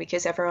anything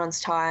because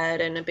everyone's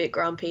tired and a bit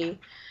grumpy.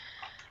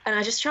 And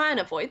I just try and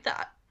avoid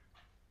that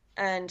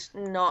and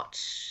not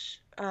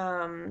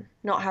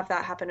have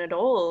that happen at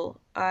all.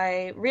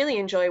 I really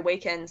enjoy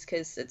weekends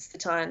because it's the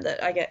time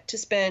that I get to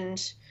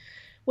spend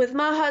with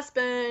my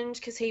husband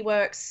because he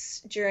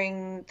works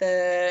during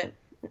the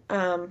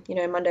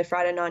Monday,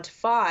 Friday, 9 to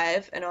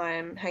 5, and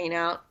I'm hanging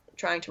out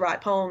trying to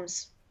write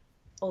poems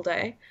all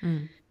day.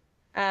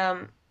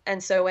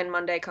 And so when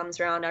Monday comes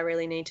around, I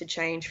really need to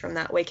change from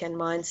that weekend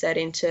mindset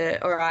into,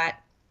 all right,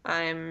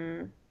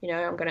 I'm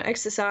going to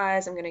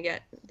exercise, I'm going to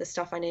get the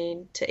stuff I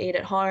need to eat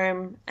at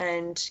home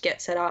and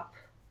get set up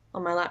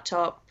on my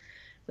laptop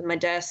with my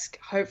desk,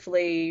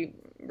 hopefully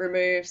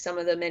remove some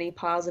of the many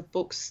piles of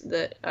books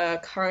that are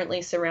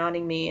currently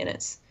surrounding me, and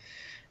it's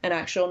an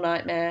actual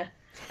nightmare.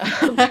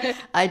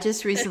 I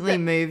just recently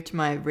moved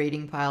my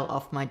reading pile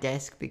off my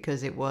desk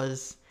because it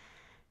was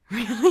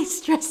really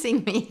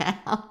stressing me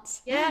out.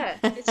 Yeah,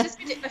 it's just,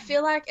 I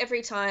feel like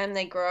every time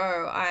they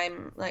grow,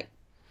 I'm like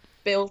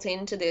built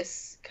into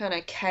this kind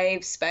of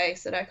cave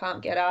space that I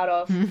can't get out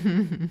of.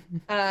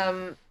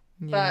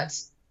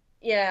 But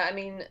yeah, I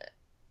mean,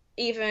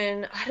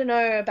 even, I don't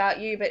know about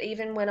you, but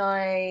even when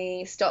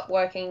I stop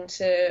working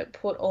to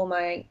put all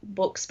my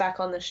books back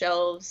on the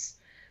shelves,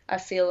 I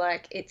feel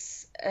like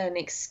it's an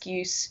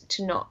excuse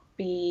to not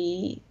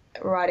be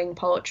writing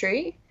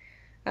poetry.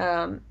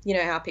 You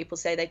know how people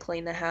say they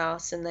clean the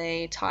house and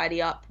they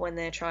tidy up when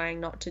they're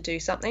trying not to do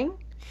something?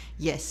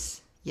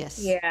 Yes.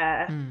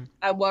 Yeah.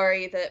 I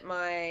worry that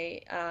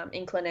my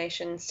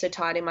inclinations to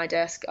tidy my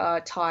desk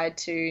are tied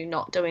to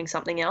not doing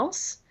something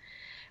else,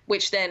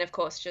 which then, of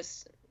course,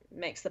 just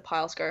makes the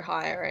piles go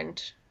higher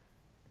and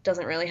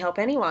doesn't really help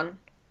anyone.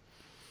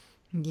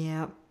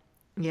 Yeah.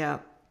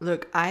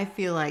 Look, I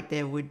feel like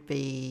there would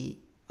be,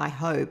 I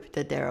hope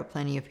that there are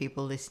plenty of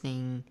people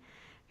listening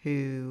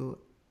who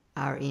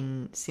are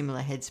in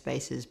similar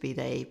headspaces, be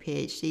they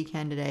PhD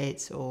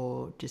candidates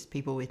or just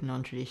people with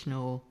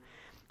non-traditional,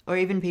 or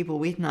even people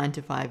with 9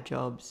 to 5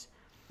 jobs.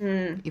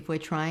 If we're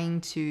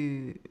trying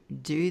to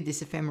do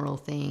this ephemeral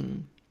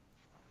thing,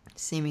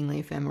 seemingly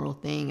ephemeral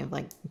thing of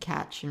like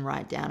catch and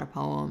write down a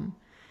poem,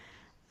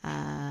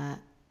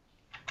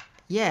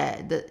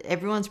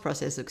 everyone's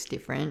process looks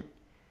different.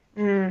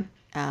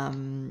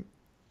 And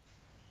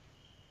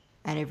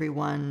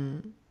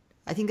everyone,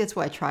 I think that's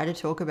why I try to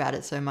talk about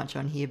it so much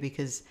on here,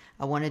 because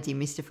I want to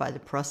demystify the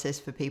process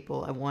for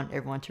people. I want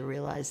everyone to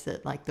realize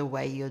that like the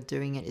way you're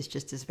doing it is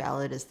just as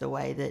valid as the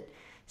way that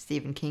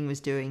Stephen King was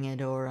doing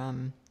it, or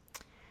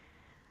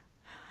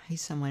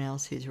he's someone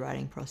else whose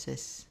writing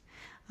process,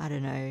 I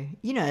don't know.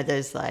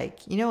 There's like,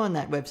 on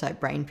that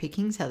website Brain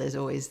Pickings, how there's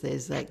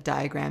like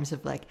diagrams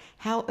of like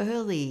how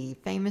early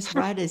famous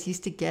writers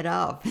used to get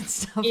up and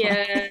stuff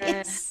like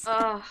this.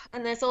 Oh,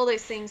 and there's all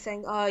these things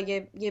saying, oh,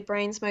 your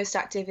brain's most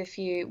active if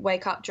you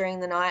wake up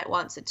during the night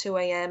once at 2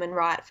 a.m. and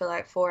write for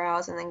like 4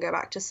 hours and then go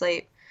back to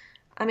sleep.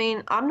 I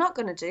mean, I'm not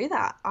going to do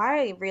that.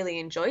 I really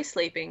enjoy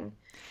sleeping.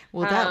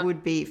 Well, that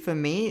would be, for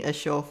me, a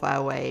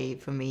surefire way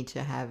for me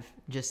to have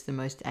just the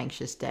most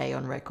anxious day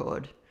on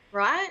record.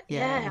 Right?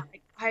 Yeah.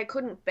 I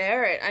couldn't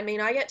bear it. I mean,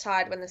 I get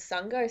tired when the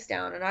sun goes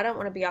down and I don't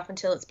want to be up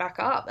until it's back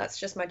up. That's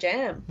just my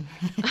jam.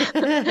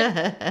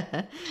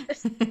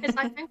 It's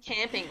like I'm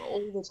camping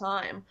all the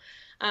time.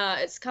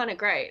 It's kind of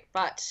great.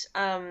 But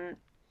I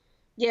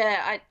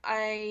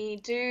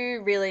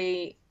do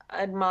really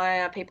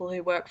admire people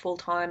who work full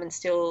time and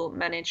still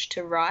manage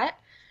to write.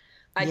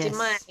 I did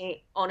my Yes.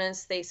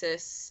 honours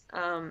thesis,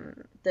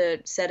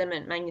 the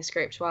sediment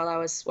manuscript, while I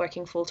was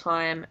working full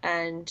time,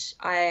 and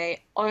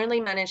I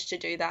only managed to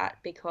do that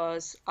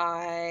because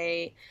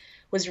I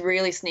was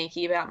really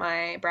sneaky about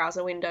my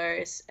browser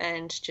windows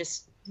and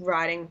just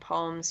writing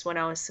poems when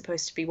I was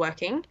supposed to be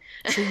working.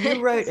 So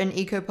you wrote an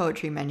eco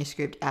poetry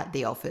manuscript at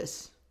the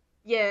office.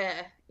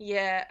 Yeah,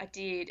 yeah, I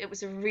did. It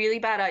was a really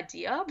bad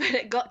idea, but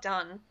it got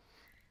done.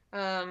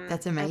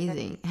 That's And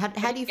amazing. I How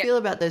do didn't you get feel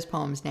about those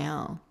poems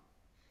now?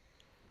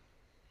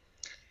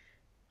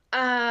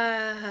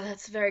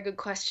 That's a very good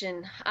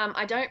question.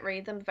 I don't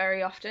read them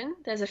very often.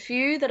 There's a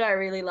few that I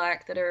really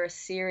like that are a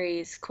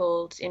series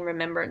called In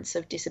Remembrance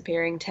of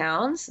Disappearing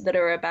Towns that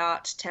are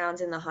about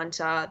towns in the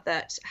Hunter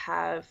that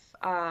have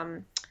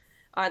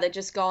either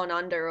just gone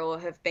under or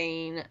have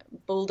been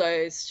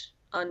bulldozed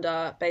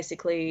under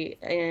basically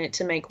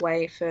to make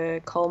way for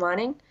coal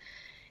mining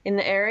in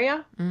the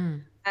area.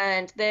 Mm.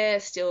 And they're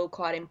still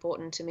quite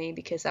important to me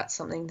because that's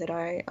something that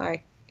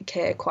I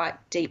care quite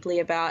deeply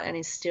about and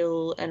is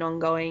still an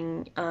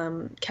ongoing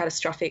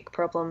catastrophic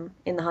problem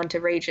in the Hunter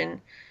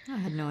region. I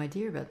had no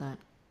idea about that.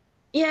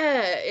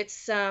 Yeah,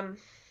 it's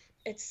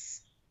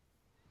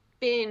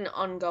been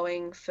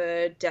ongoing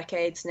for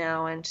decades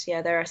now, and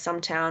yeah, there are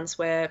some towns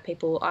where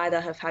people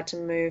either have had to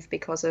move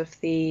because of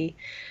the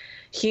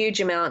huge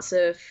amounts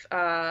of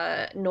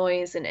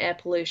noise and air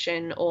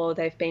pollution, or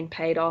they've been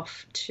paid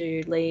off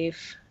to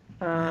leave.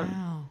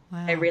 Wow.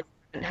 They Wow. really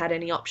haven't had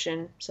any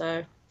option,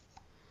 so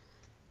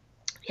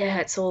yeah,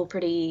 it's all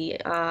pretty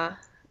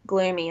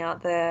gloomy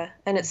out there.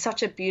 And it's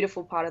such a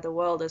beautiful part of the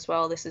world as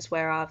well. This is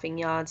where our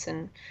vineyards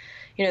and,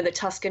 the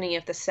Tuscany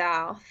of the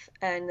south.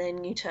 And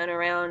then you turn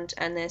around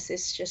and there's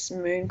this just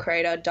moon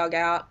crater dug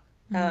out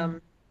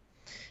Mm.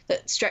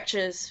 that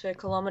stretches for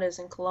kilometers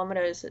and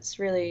kilometers. It's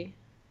really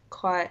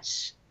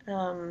quite,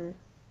 I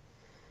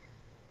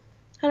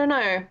don't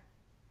know,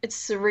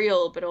 it's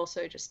surreal, but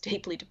also just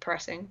deeply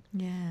depressing.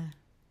 Yeah.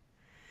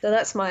 So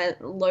that's my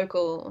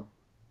local,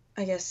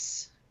 I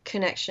guess,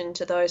 connection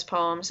to those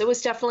poems. It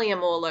was definitely a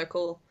more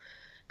local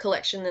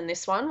collection than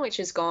this one, which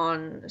has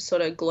gone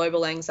sort of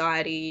global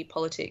anxiety,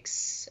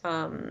 politics,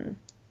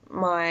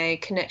 my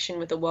connection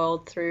with the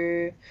world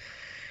through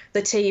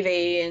the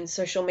TV and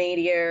social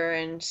media,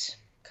 and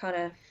kind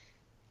of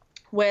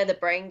where the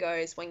brain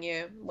goes when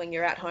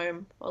you're at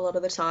home a lot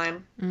of the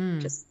time,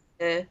 Mm. just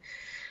to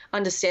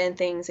understand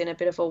things in a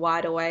bit of a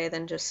wider way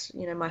than just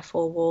my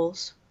four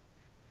walls.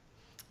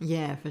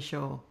 Yeah, for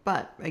sure.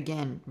 But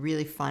again,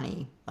 really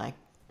funny. Like,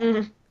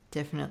 Mhm.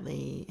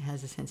 definitely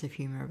has a sense of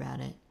humor about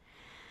it.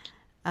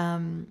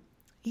 Um,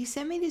 you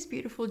sent me this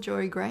beautiful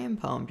Jory Graham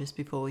poem just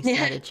before we Yeah,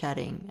 started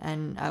chatting,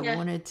 and I yeah.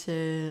 wanted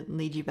to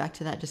lead you back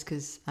to that just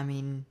because, I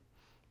mean,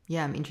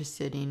 yeah, I'm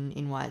interested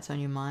in why it's on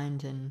your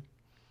mind, and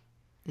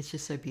it's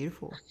just so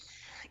beautiful.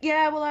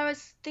 Yeah, well, I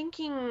was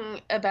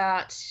thinking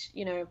about,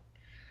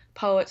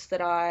 poets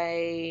that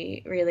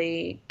I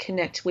really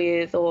connect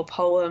with or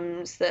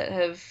poems that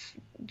have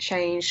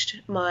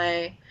changed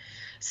my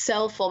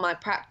self or my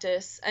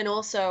practice. And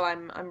also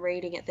I'm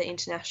reading at the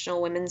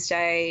International Women's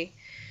Day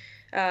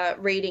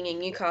reading in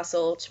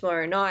Newcastle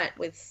tomorrow night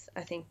with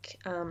I think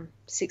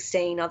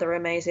 16 other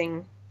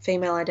amazing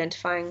female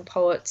identifying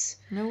poets.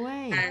 No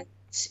way. And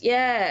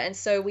yeah, and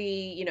so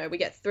we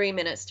get 3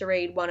 minutes to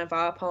read one of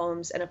our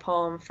poems and a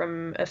poem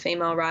from a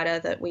female writer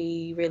that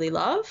we really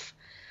love.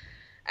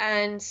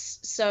 And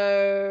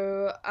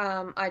so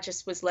I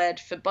just was led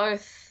for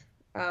both,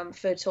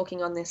 for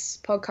talking on this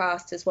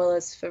podcast as well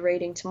as for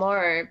reading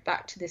tomorrow,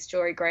 back to this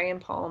Jory Graham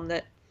poem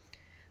that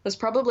was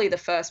probably the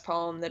first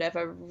poem that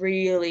ever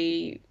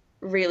really,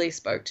 really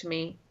spoke to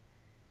me,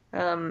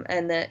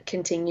 and that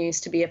continues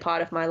to be a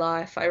part of my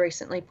life. I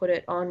recently put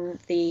it on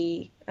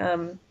the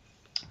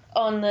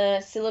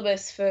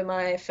syllabus for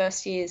my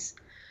first years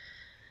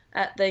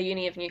at the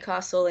Uni of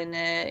Newcastle in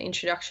their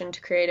Introduction to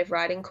Creative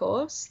Writing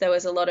course. There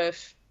was a lot of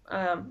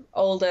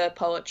older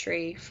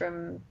poetry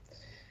from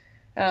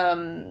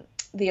the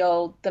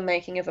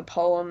Making of a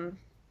Poem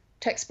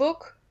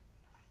textbook,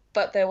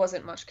 but there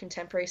wasn't much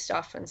contemporary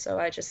stuff, and so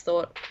I just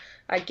thought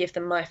I'd give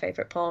them my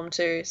favorite poem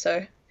too. So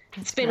it's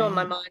That's been on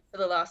my great. mind for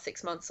the last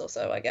 6 months or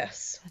so, I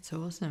guess. That's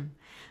awesome.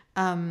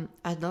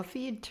 I'd love for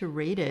you to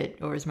read it,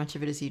 or as much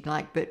of it as you'd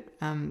like, but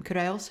could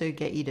I also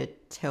get you to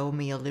tell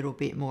me a little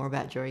bit more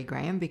about Jory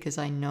Graham? Because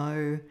I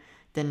know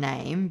the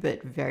name,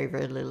 but very,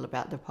 very little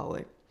about the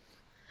poet.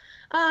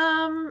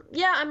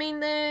 Yeah, I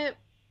mean,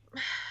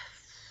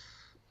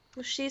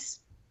 she's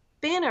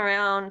been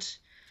around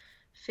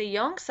for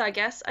yonks, I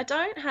guess. I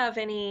don't have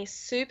any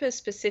super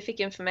specific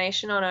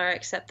information on her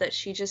except that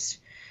she just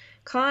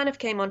kind of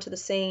came onto the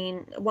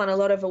scene, won a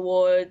lot of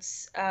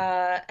awards,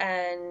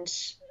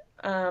 and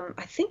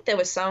I think there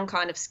was some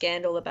kind of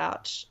scandal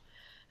about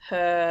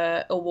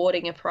her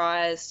awarding a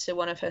prize to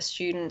one of her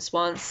students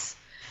once.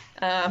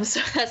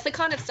 So that's the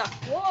kind of stuff.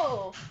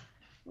 Whoa,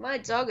 my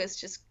dog has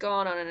just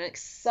gone on an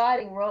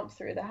exciting romp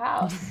through the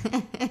house.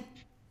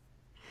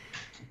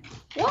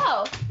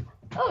 Wow.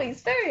 Oh,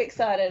 he's very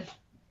excited.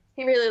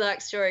 He really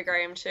likes Jory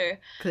Graham too.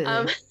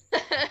 Um, Clearly.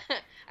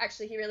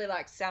 actually, he really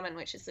likes salmon,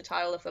 which is the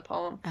title of the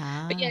poem.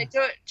 But yeah,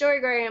 Ah, Joy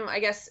Graham, I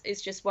guess,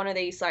 is just one of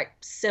these like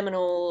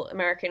seminal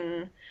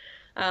American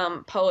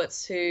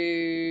poets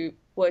who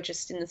were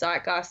just in the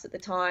zeitgeist at the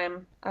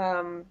time,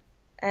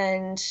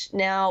 and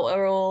now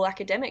are all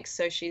academics.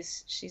 So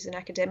she's an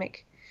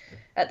academic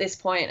at this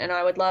point, and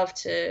I would love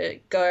to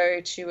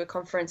go to a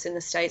conference in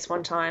the States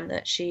one time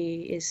that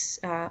she is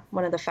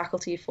one of the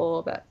faculty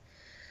for, but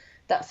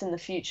that's in the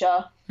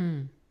future,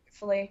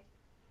 hopefully.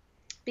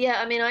 But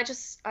yeah, I mean, I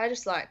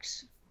just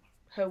liked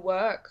her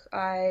work.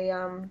 I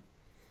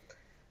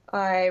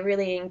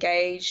really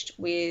engaged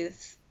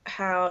with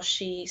how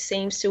she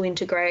seems to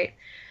integrate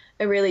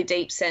a really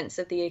deep sense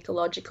of the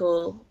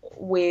ecological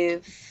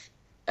with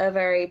a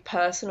very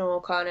personal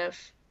kind of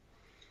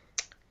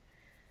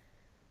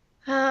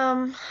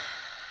um,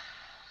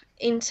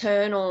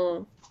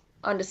 internal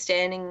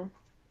understanding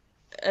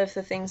of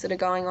the things that are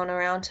going on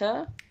around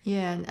her.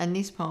 yeah, and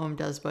this poem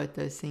does both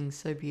those things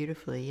so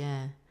beautifully.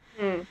 Yeah.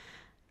 Mm.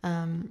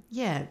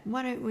 Yeah.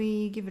 Why don't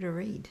we give it a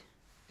read?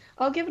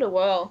 I'll give it a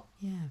whirl.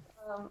 Yeah.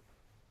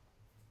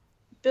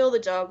 Bill the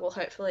dog will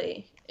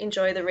hopefully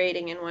enjoy the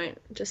reading and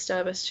won't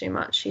disturb us too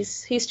much.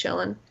 He's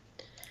chilling.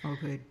 All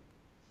good.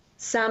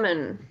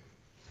 Salmon.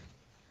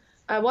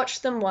 I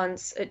watched them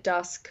once at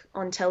dusk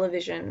on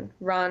television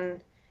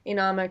run in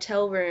our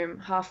motel room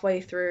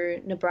halfway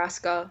through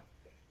Nebraska,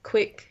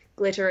 quick,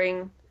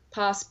 glittering,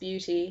 past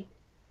beauty,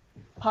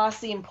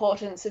 past the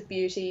importance of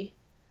beauty,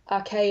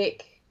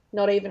 archaic,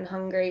 not even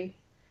hungry,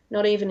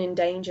 not even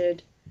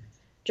endangered,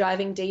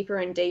 driving deeper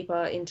and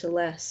deeper into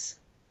less.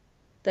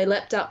 They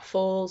leapt up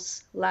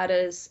falls,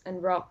 ladders,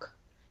 and rock,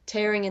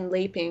 tearing and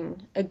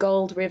leaping, a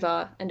gold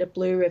river and a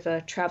blue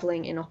river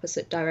travelling in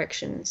opposite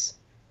directions.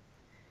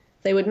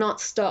 They would not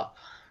stop,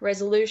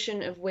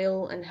 resolution of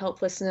will and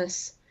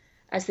helplessness,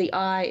 as the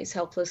eye is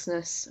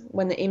helplessness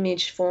when the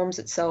image forms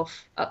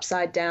itself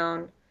upside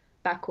down,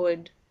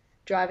 backward,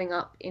 driving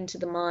up into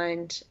the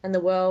mind, and the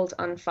world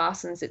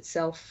unfastens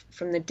itself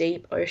from the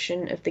deep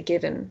ocean of the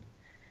given.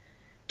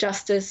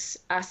 Justice,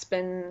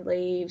 aspen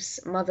leaves,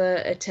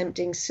 mother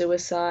attempting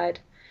suicide,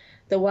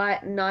 the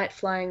white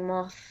night-flying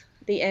moth,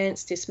 the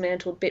ants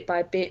dismantled bit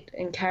by bit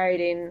and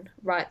carried in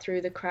right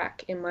through the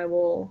crack in my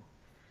wall.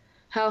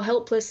 How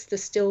helpless the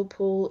still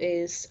pool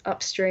is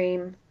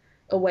upstream,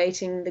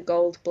 awaiting the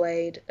gold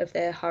blade of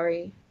their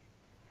hurry.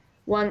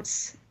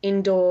 Once,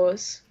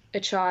 indoors, a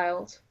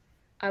child,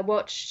 I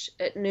watched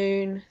at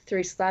noon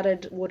through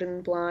slatted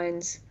wooden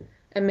blinds,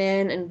 a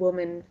man and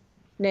woman,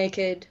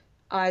 naked,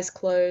 eyes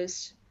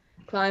closed,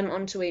 climb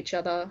onto each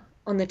other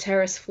on the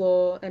terrace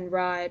floor and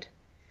ride.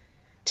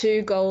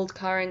 Two gold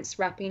currents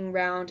wrapping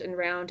round and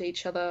round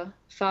each other,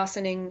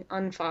 fastening,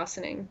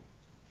 unfastening.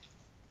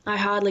 I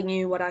hardly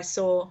knew what I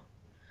saw.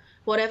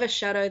 Whatever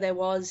shadow there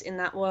was in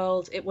that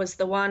world, it was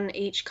the one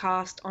each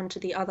cast onto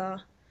the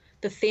other,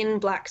 the thin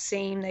black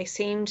seam they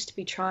seemed to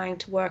be trying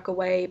to work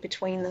away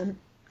between them.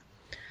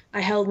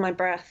 I held my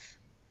breath.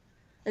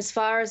 As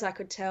far as I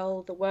could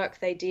tell, the work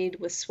they did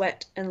with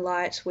sweat and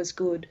light was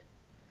good.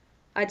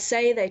 I'd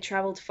say they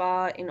travelled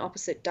far in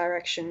opposite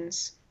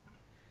directions.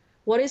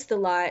 What is the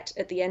light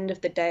at the end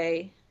of the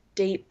day?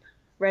 Deep,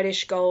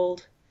 reddish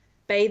gold,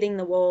 bathing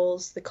the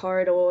walls, the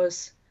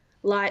corridors,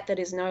 light that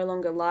is no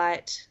longer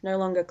light, no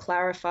longer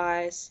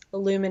clarifies,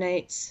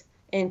 illuminates,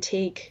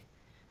 antique,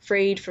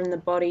 freed from the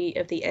body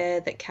of the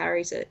air that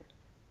carries it.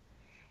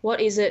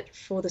 What is it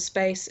for the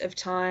space of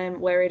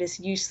time where it is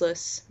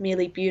useless,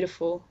 merely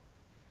beautiful?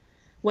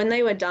 When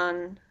they were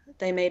done,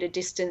 they made a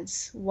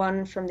distance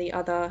one from the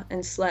other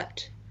and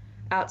slept,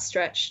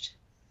 outstretched,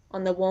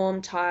 on the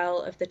warm tile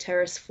of the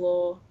terrace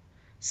floor,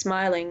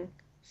 smiling,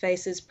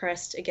 faces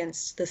pressed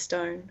against the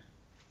stone.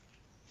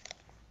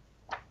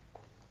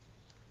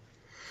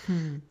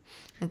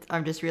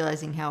 I'm just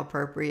realizing how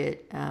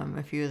appropriate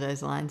a few of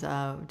those lines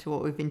are to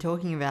what we've been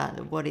talking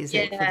about. What is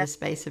it for the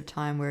space of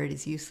time where it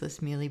is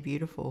useless, merely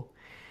beautiful?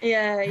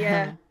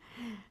 Yeah.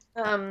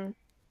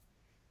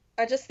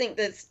 I just think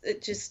that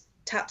it just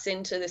taps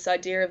into this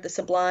idea of the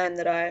sublime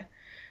that I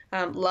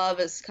love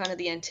as kind of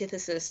the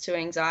antithesis to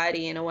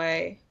anxiety in a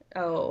way,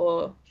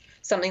 or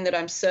something that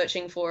I'm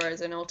searching for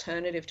as an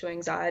alternative to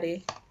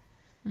anxiety.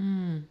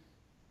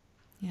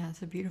 Yeah,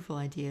 it's a beautiful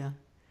idea.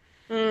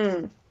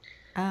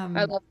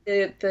 I love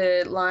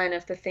the line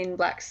of the thin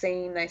black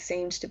seam they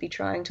seemed to be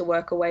trying to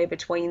work a way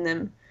between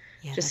them.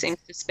 Yeah, Just seems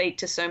to speak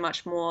to so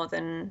much more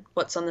than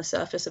what's on the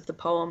surface of the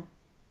poem.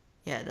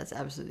 Yeah, that's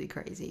absolutely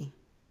crazy.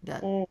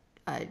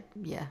 I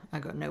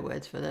got no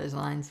words for those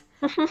lines.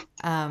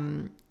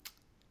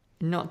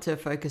 Not to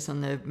focus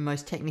on the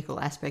most technical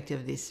aspect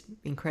of this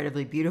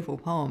incredibly beautiful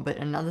poem, but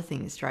another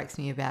thing that strikes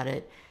me about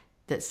it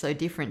that's so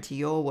different to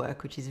your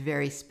work, which is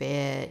very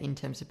spare in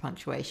terms of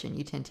punctuation.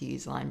 You tend to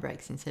use line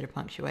breaks instead of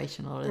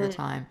punctuation a lot of the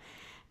time.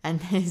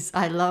 And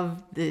I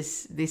love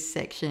this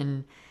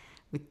section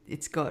with,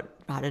 it's got,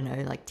 I don't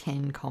know, like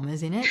 10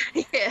 commas in it.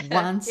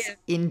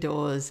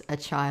 Indoors, a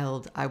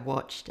child I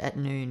watched at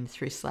noon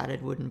through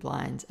slatted wooden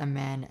blinds, a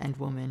man and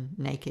woman,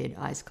 naked,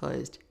 eyes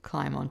closed,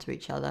 climb onto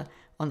each other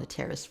on the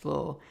terrace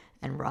floor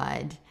and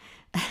ride.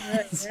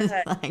 It's just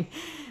Yeah. like,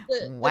 The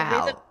rhythm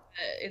wow.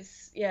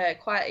 is, yeah,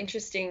 quite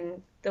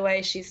interesting the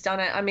way she's done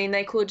it. I mean,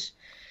 they could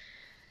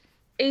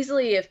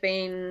easily have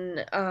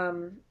been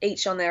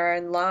each on their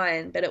own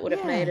line, but it would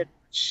have made Yeah. a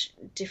much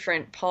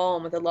different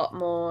poem with a lot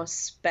more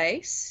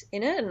space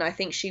in it. And I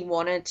think she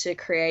wanted to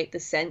create the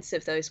sense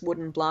of those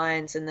wooden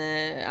blinds and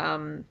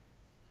um,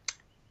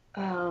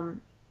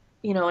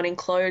 an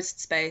enclosed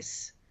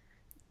space,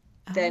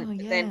 Oh, then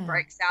yeah.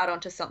 breaks out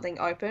onto something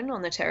open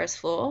on the terrace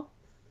floor.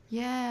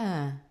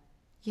 Yeah.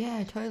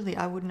 Yeah, totally.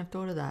 I wouldn't have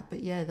thought of that,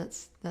 but yeah,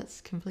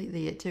 that's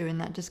completely it too. And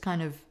that just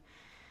kind of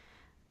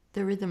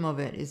the rhythm of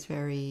it is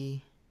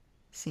very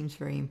seems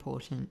very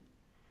important.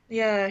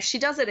 Yeah, she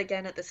does it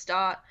again at the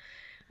start.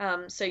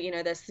 So,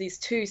 there's these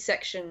two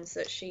sections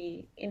that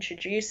she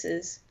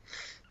introduces.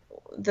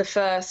 The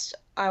first,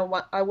 I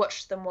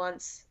watched them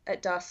once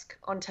at dusk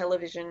on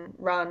television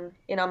run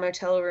in our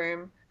motel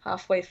room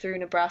halfway through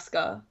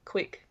Nebraska,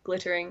 quick,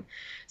 glittering.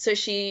 So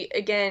she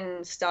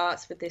again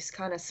starts with this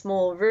kind of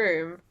small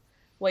room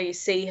where you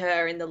see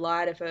her in the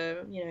light of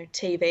a,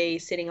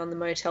 TV sitting on the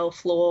motel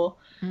floor,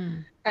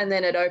 Mm. and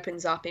then it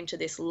opens up into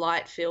this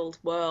light-filled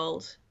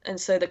world. And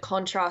so the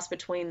contrast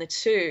between the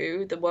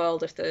two, the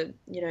world of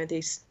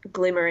these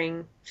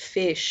glimmering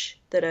fish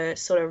that are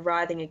sort of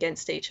writhing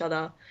against each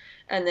other,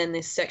 and then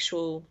this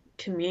sexual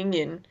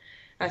communion,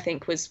 I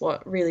think was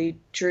what really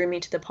drew me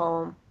to the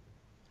poem.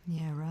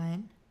 Yeah,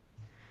 right.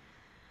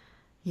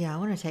 Yeah, I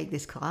want to take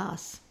this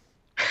class.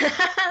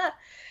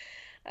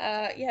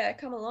 Yeah,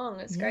 come along.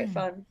 It's great Yeah.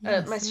 fun.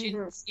 Yeah, My sweet.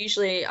 students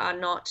usually are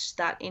not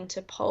that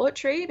into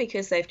poetry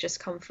because they've just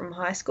come from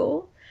high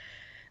school.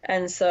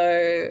 And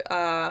so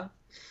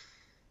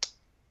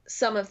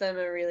some of them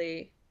are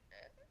really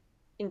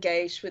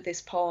engaged with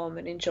this poem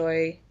and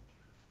enjoy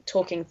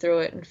talking through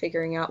it and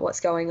figuring out what's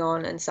going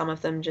on, and some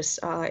of them just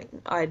are like,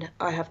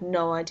 I have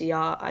no idea,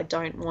 I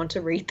don't want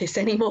to read this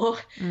anymore.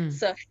 Mm.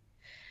 So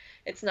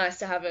it's nice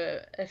to have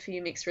a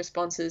few mixed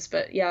responses.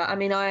 But yeah, I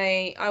mean,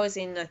 I was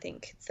in, I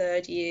think,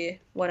 third year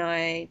when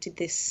I did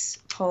this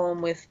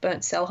poem with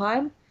Bernd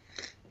Selheim,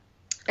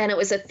 and it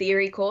was a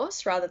theory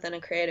course rather than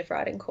a creative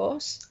writing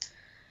course.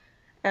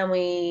 And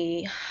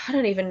I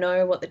don't even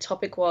know what the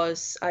topic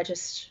was. I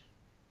just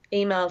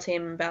emailed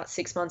him about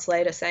 6 months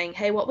later saying,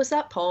 "Hey, what was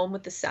that poem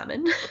with the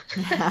salmon?"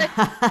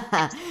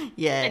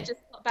 Yeah. And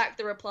just got back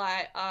the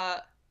reply,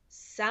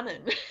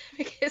 "Salmon,"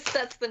 because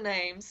that's the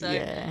name. So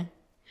Yeah.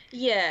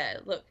 yeah,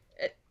 look,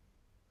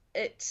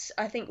 it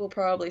I think will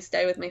probably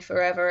stay with me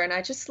forever, and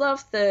I just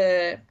love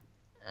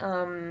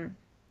um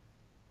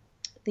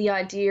the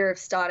idea of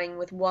starting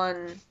with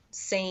one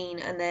scene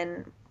and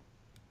then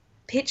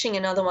pitching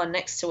another one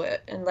next to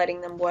it and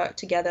letting them work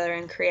together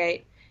and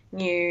create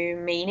new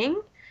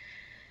meaning.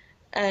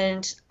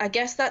 And I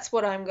guess that's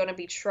what I'm going to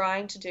be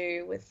trying to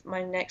do with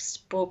my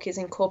next book, is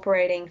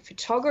incorporating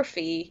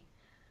photography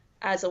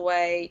as a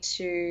way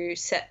to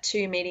set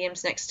two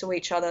mediums next to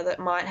each other that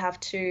might have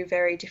two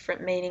very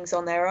different meanings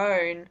on their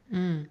own,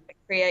 Mm.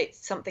 create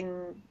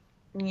something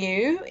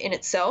new in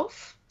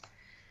itself.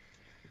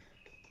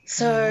 Yeah,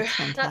 So that's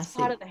that's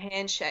part fantastic. of the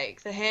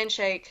handshake. The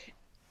handshake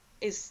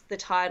is the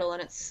title,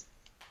 and it's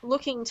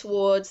looking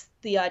towards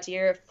the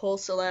idea of Paul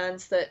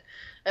Celan's that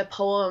a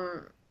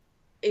poem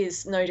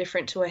is no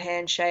different to a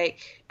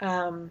handshake,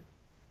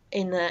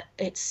 in that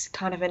it's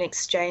kind of an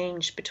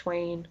exchange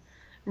between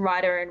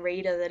writer and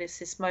reader that is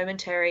this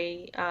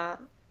momentary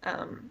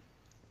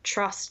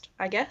trust,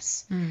 I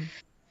guess. Mm.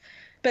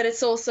 But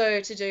it's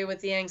also to do with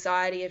the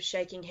anxiety of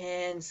shaking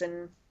hands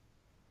and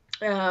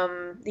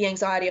the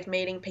anxiety of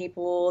meeting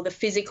people, the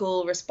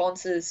physical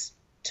responses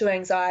to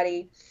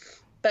anxiety,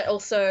 but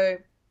also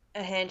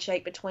a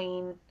handshake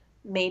between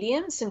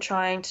mediums and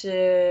trying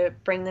to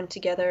bring them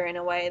together in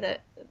a way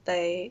that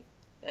they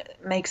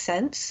make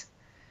sense.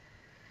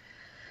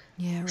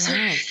 Yeah, So,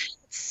 right.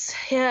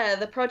 yeah,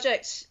 the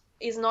project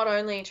is not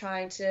only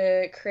trying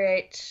to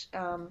create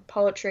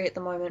poetry at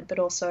the moment, but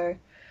also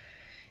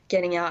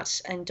getting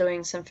out and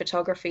doing some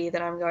photography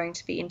that I'm going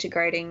to be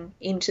integrating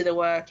into the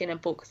work in a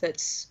book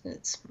that's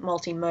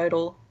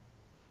multimodal.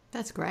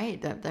 That's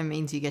great. That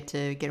means you get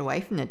to get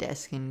away from the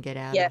desk and get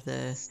out of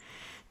Yes.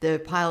 the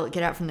pile,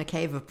 get out from the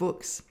cave of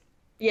books.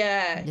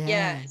 Yeah, yeah.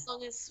 Yeah. As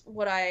long as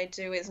what I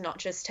do is not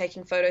just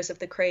taking photos of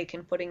the creek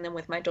and putting them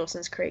with my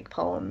Dawson's Creek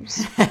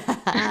poems.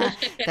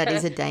 That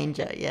is a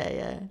danger. Yeah,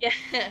 yeah.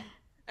 Yeah.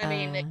 I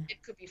mean, Uh,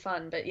 it could be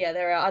fun, but yeah,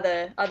 there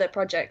are other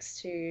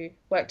projects to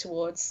work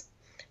towards.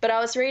 But I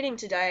was reading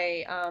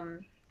today,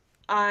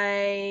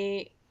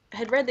 I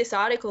had read this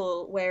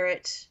article where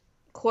it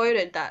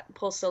quoted that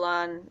Paul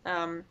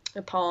Celan,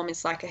 a poem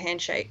is like a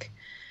handshake.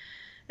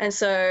 And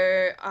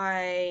so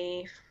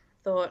I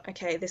thought,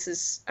 okay, this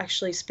is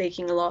actually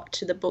speaking a lot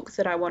to the book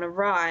that I want to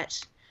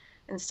write,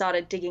 and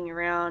started digging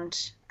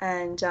around,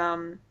 and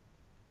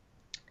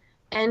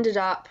ended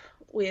up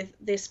with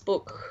this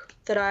book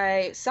that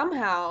I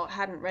somehow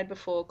hadn't read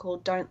before,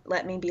 called Don't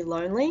Let Me Be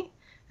Lonely,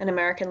 an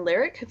American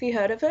lyric. Have you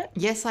heard of it?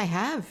 yes, I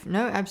have.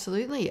 No,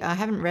 absolutely. I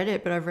haven't read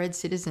it, but I've read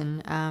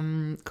Citizen,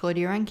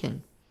 Claudia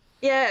Rankin.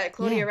 Yeah, Yeah,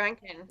 Claudia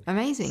Rankin.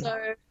 amazing.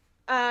 So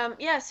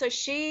Yeah, so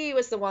she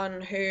was the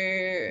one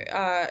who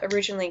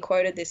originally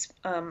quoted this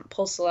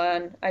Paul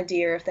Celan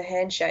idea of the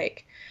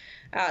handshake.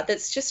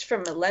 That's just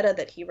from a letter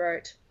that he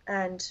wrote,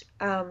 and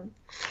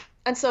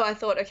so I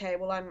thought, okay,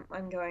 well,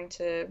 I'm going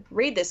to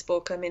read this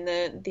book. I mean,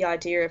 the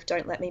idea of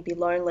 "Don't Let Me Be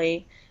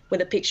Lonely"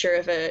 with a picture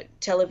of a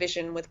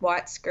television with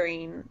white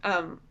screen,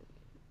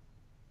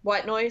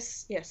 white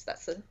noise. Yes,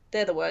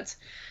 they're the words.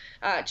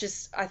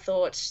 Just I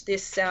thought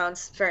this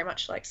sounds very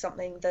much like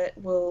something that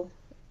will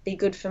be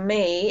good for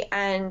me,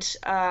 and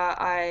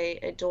I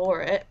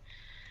adore it.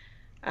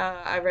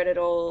 I read it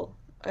all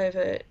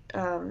over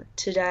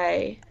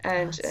today, Oh,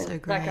 and, it's so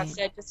like I great.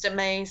 said, just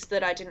amazed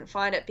that I didn't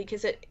find it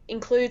because it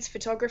includes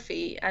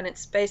photography, and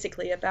it's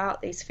basically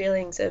about these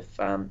feelings of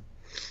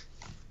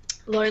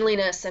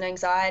loneliness and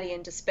anxiety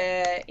and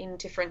despair in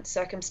different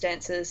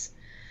circumstances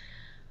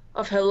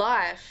of her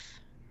life.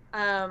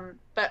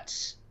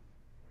 But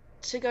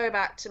to go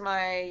back to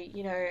my,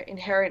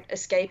 inherent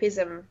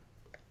escapism,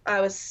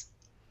 I was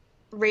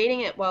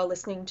reading it while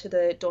listening to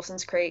the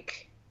Dawson's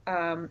Creek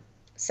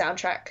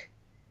soundtrack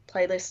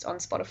playlist on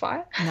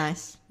Spotify.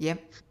 Nice.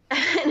 Yep.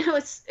 And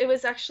it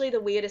was actually the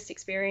weirdest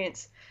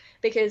experience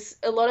because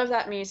a lot of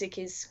that music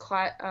is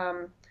quite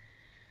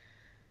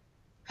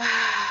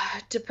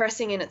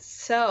depressing in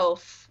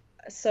itself.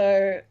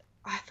 So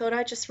I thought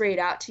I'd just read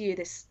out to you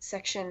this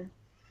section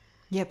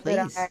Yeah, that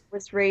I please.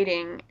 was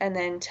reading and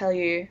then tell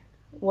you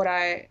what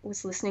I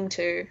was listening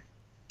to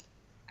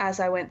as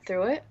I went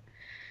through it.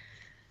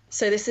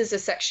 So this is a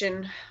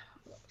section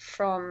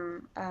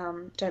from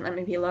Don't Let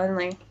Me Be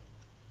Lonely.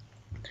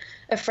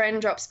 A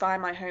friend drops by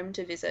my home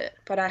to visit,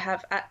 but I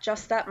have at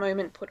just that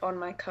moment put on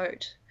my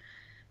coat.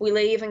 We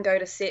leave and go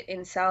to sit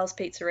in Sal's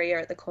Pizzeria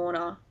at the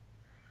corner.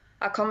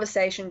 Our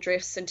conversation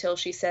drifts until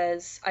she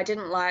says, I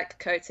didn't like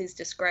Coates's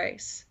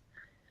Disgrace.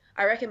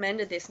 I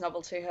recommended this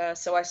novel to her,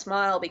 so I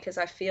smile because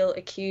I feel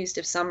accused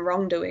of some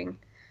wrongdoing,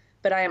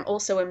 but I am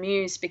also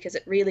amused because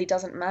it really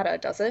doesn't matter,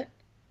 does it?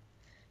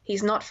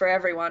 He's not for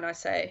everyone, I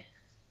say.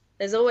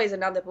 There's always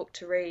another book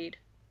to read.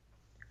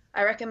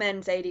 I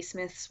recommend Zadie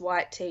Smith's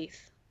White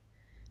Teeth.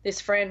 This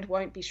friend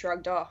won't be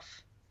shrugged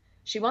off.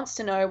 She wants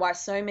to know why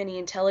so many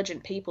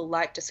intelligent people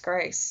like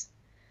Disgrace.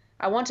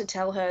 I want to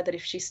tell her that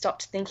if she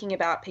stopped thinking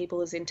about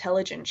people as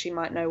intelligent, she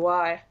might know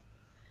why.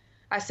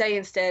 I say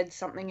instead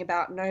something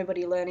about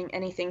nobody learning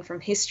anything from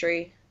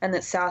history, and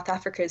that South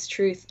Africa's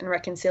Truth and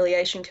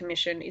Reconciliation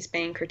Commission is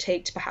being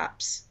critiqued,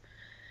 perhaps.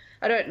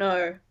 I don't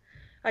know.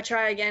 I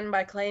try again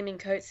by claiming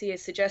Coetzee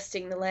is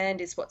suggesting the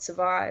land is what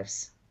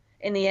survives.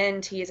 In the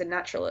end, he is a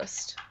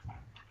naturalist.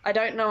 I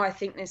don't know I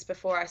think this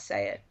before I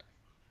say it.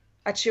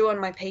 I chew on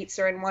my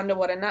pizza and wonder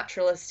what a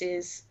naturalist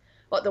is,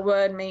 what the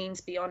word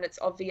means beyond its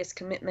obvious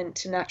commitment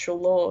to natural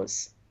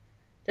laws.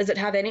 Does it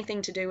have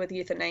anything to do with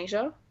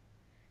euthanasia?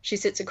 She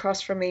sits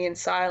across from me in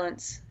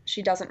silence.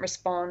 She doesn't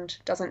respond,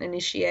 doesn't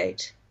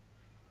initiate.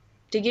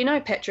 Did you know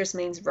Petrus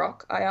means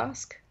rock? I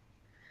ask.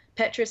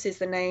 Petrus is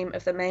the name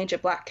of the major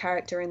black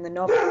character in the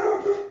novel.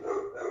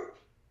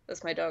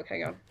 That's my dog,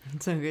 hang on.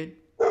 It's so good.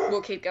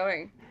 We'll keep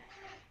going.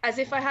 As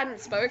if I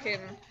hadn't spoken,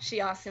 she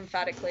asks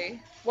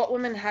emphatically, what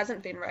woman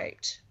hasn't been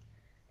raped?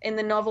 In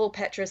the novel,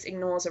 Petrus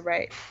ignores a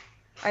rape.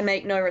 I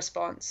make no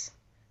response.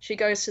 She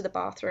goes to the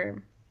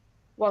bathroom.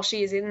 While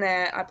she is in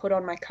there, I put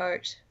on my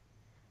coat.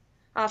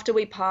 After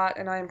we part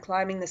and I am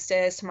climbing the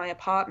stairs to my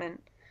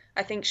apartment,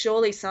 I think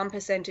surely some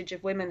percentage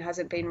of women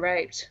hasn't been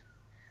raped.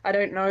 I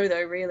don't know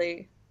though,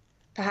 really.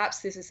 Perhaps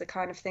this is the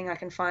kind of thing I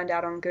can find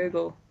out on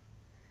Google.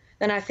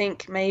 Then I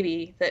think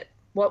maybe that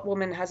what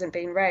woman hasn't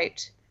been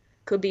raped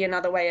could be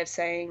another way of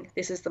saying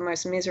this is the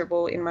most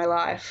miserable in my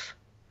life.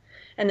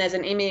 And there's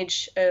an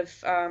image of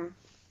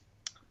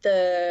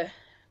the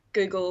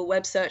Google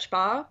web search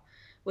bar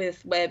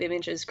with web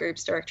images,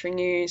 groups, directory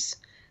news,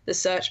 the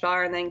search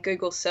bar, and then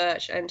Google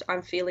search, and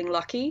I'm feeling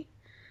lucky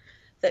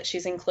that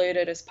she's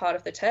included as part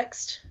of the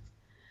text.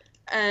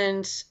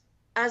 And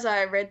as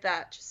I read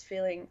that, just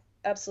feeling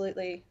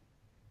absolutely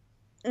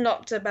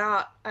knocked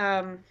about,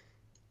 I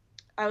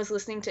was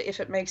listening to If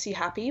It Makes You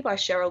Happy by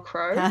Sheryl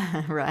Crow.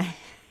 Right.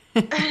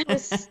 And it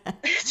was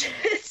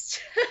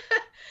just,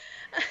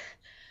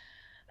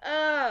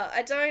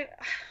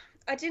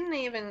 I didn't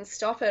even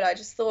stop it. I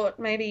just thought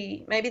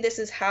maybe this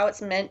is how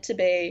it's meant to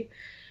be.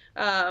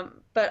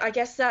 But I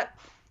guess that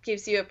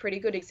gives you a pretty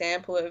good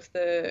example of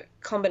the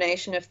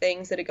combination of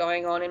things that are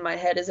going on in my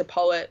head as a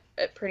poet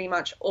at pretty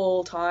much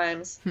all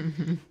times.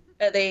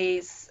 Are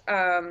these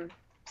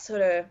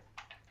sort of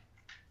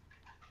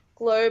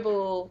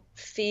global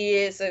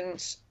fears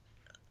and,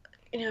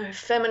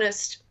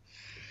 feminist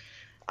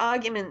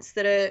arguments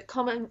that are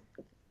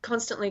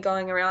constantly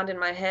going around in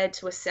my head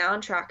to a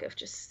soundtrack of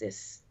just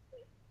this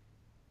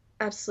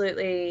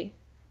absolutely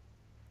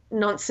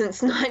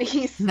nonsense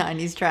 90s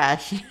 90s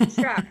trash.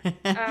 track.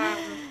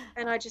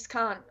 And I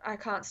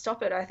can't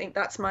stop it. I think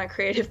that's my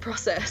creative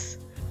process.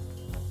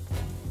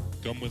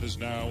 Come with us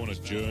now on a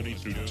journey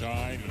through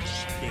time and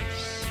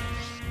space.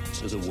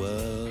 To the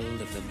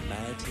world of the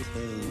mighty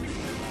Boo.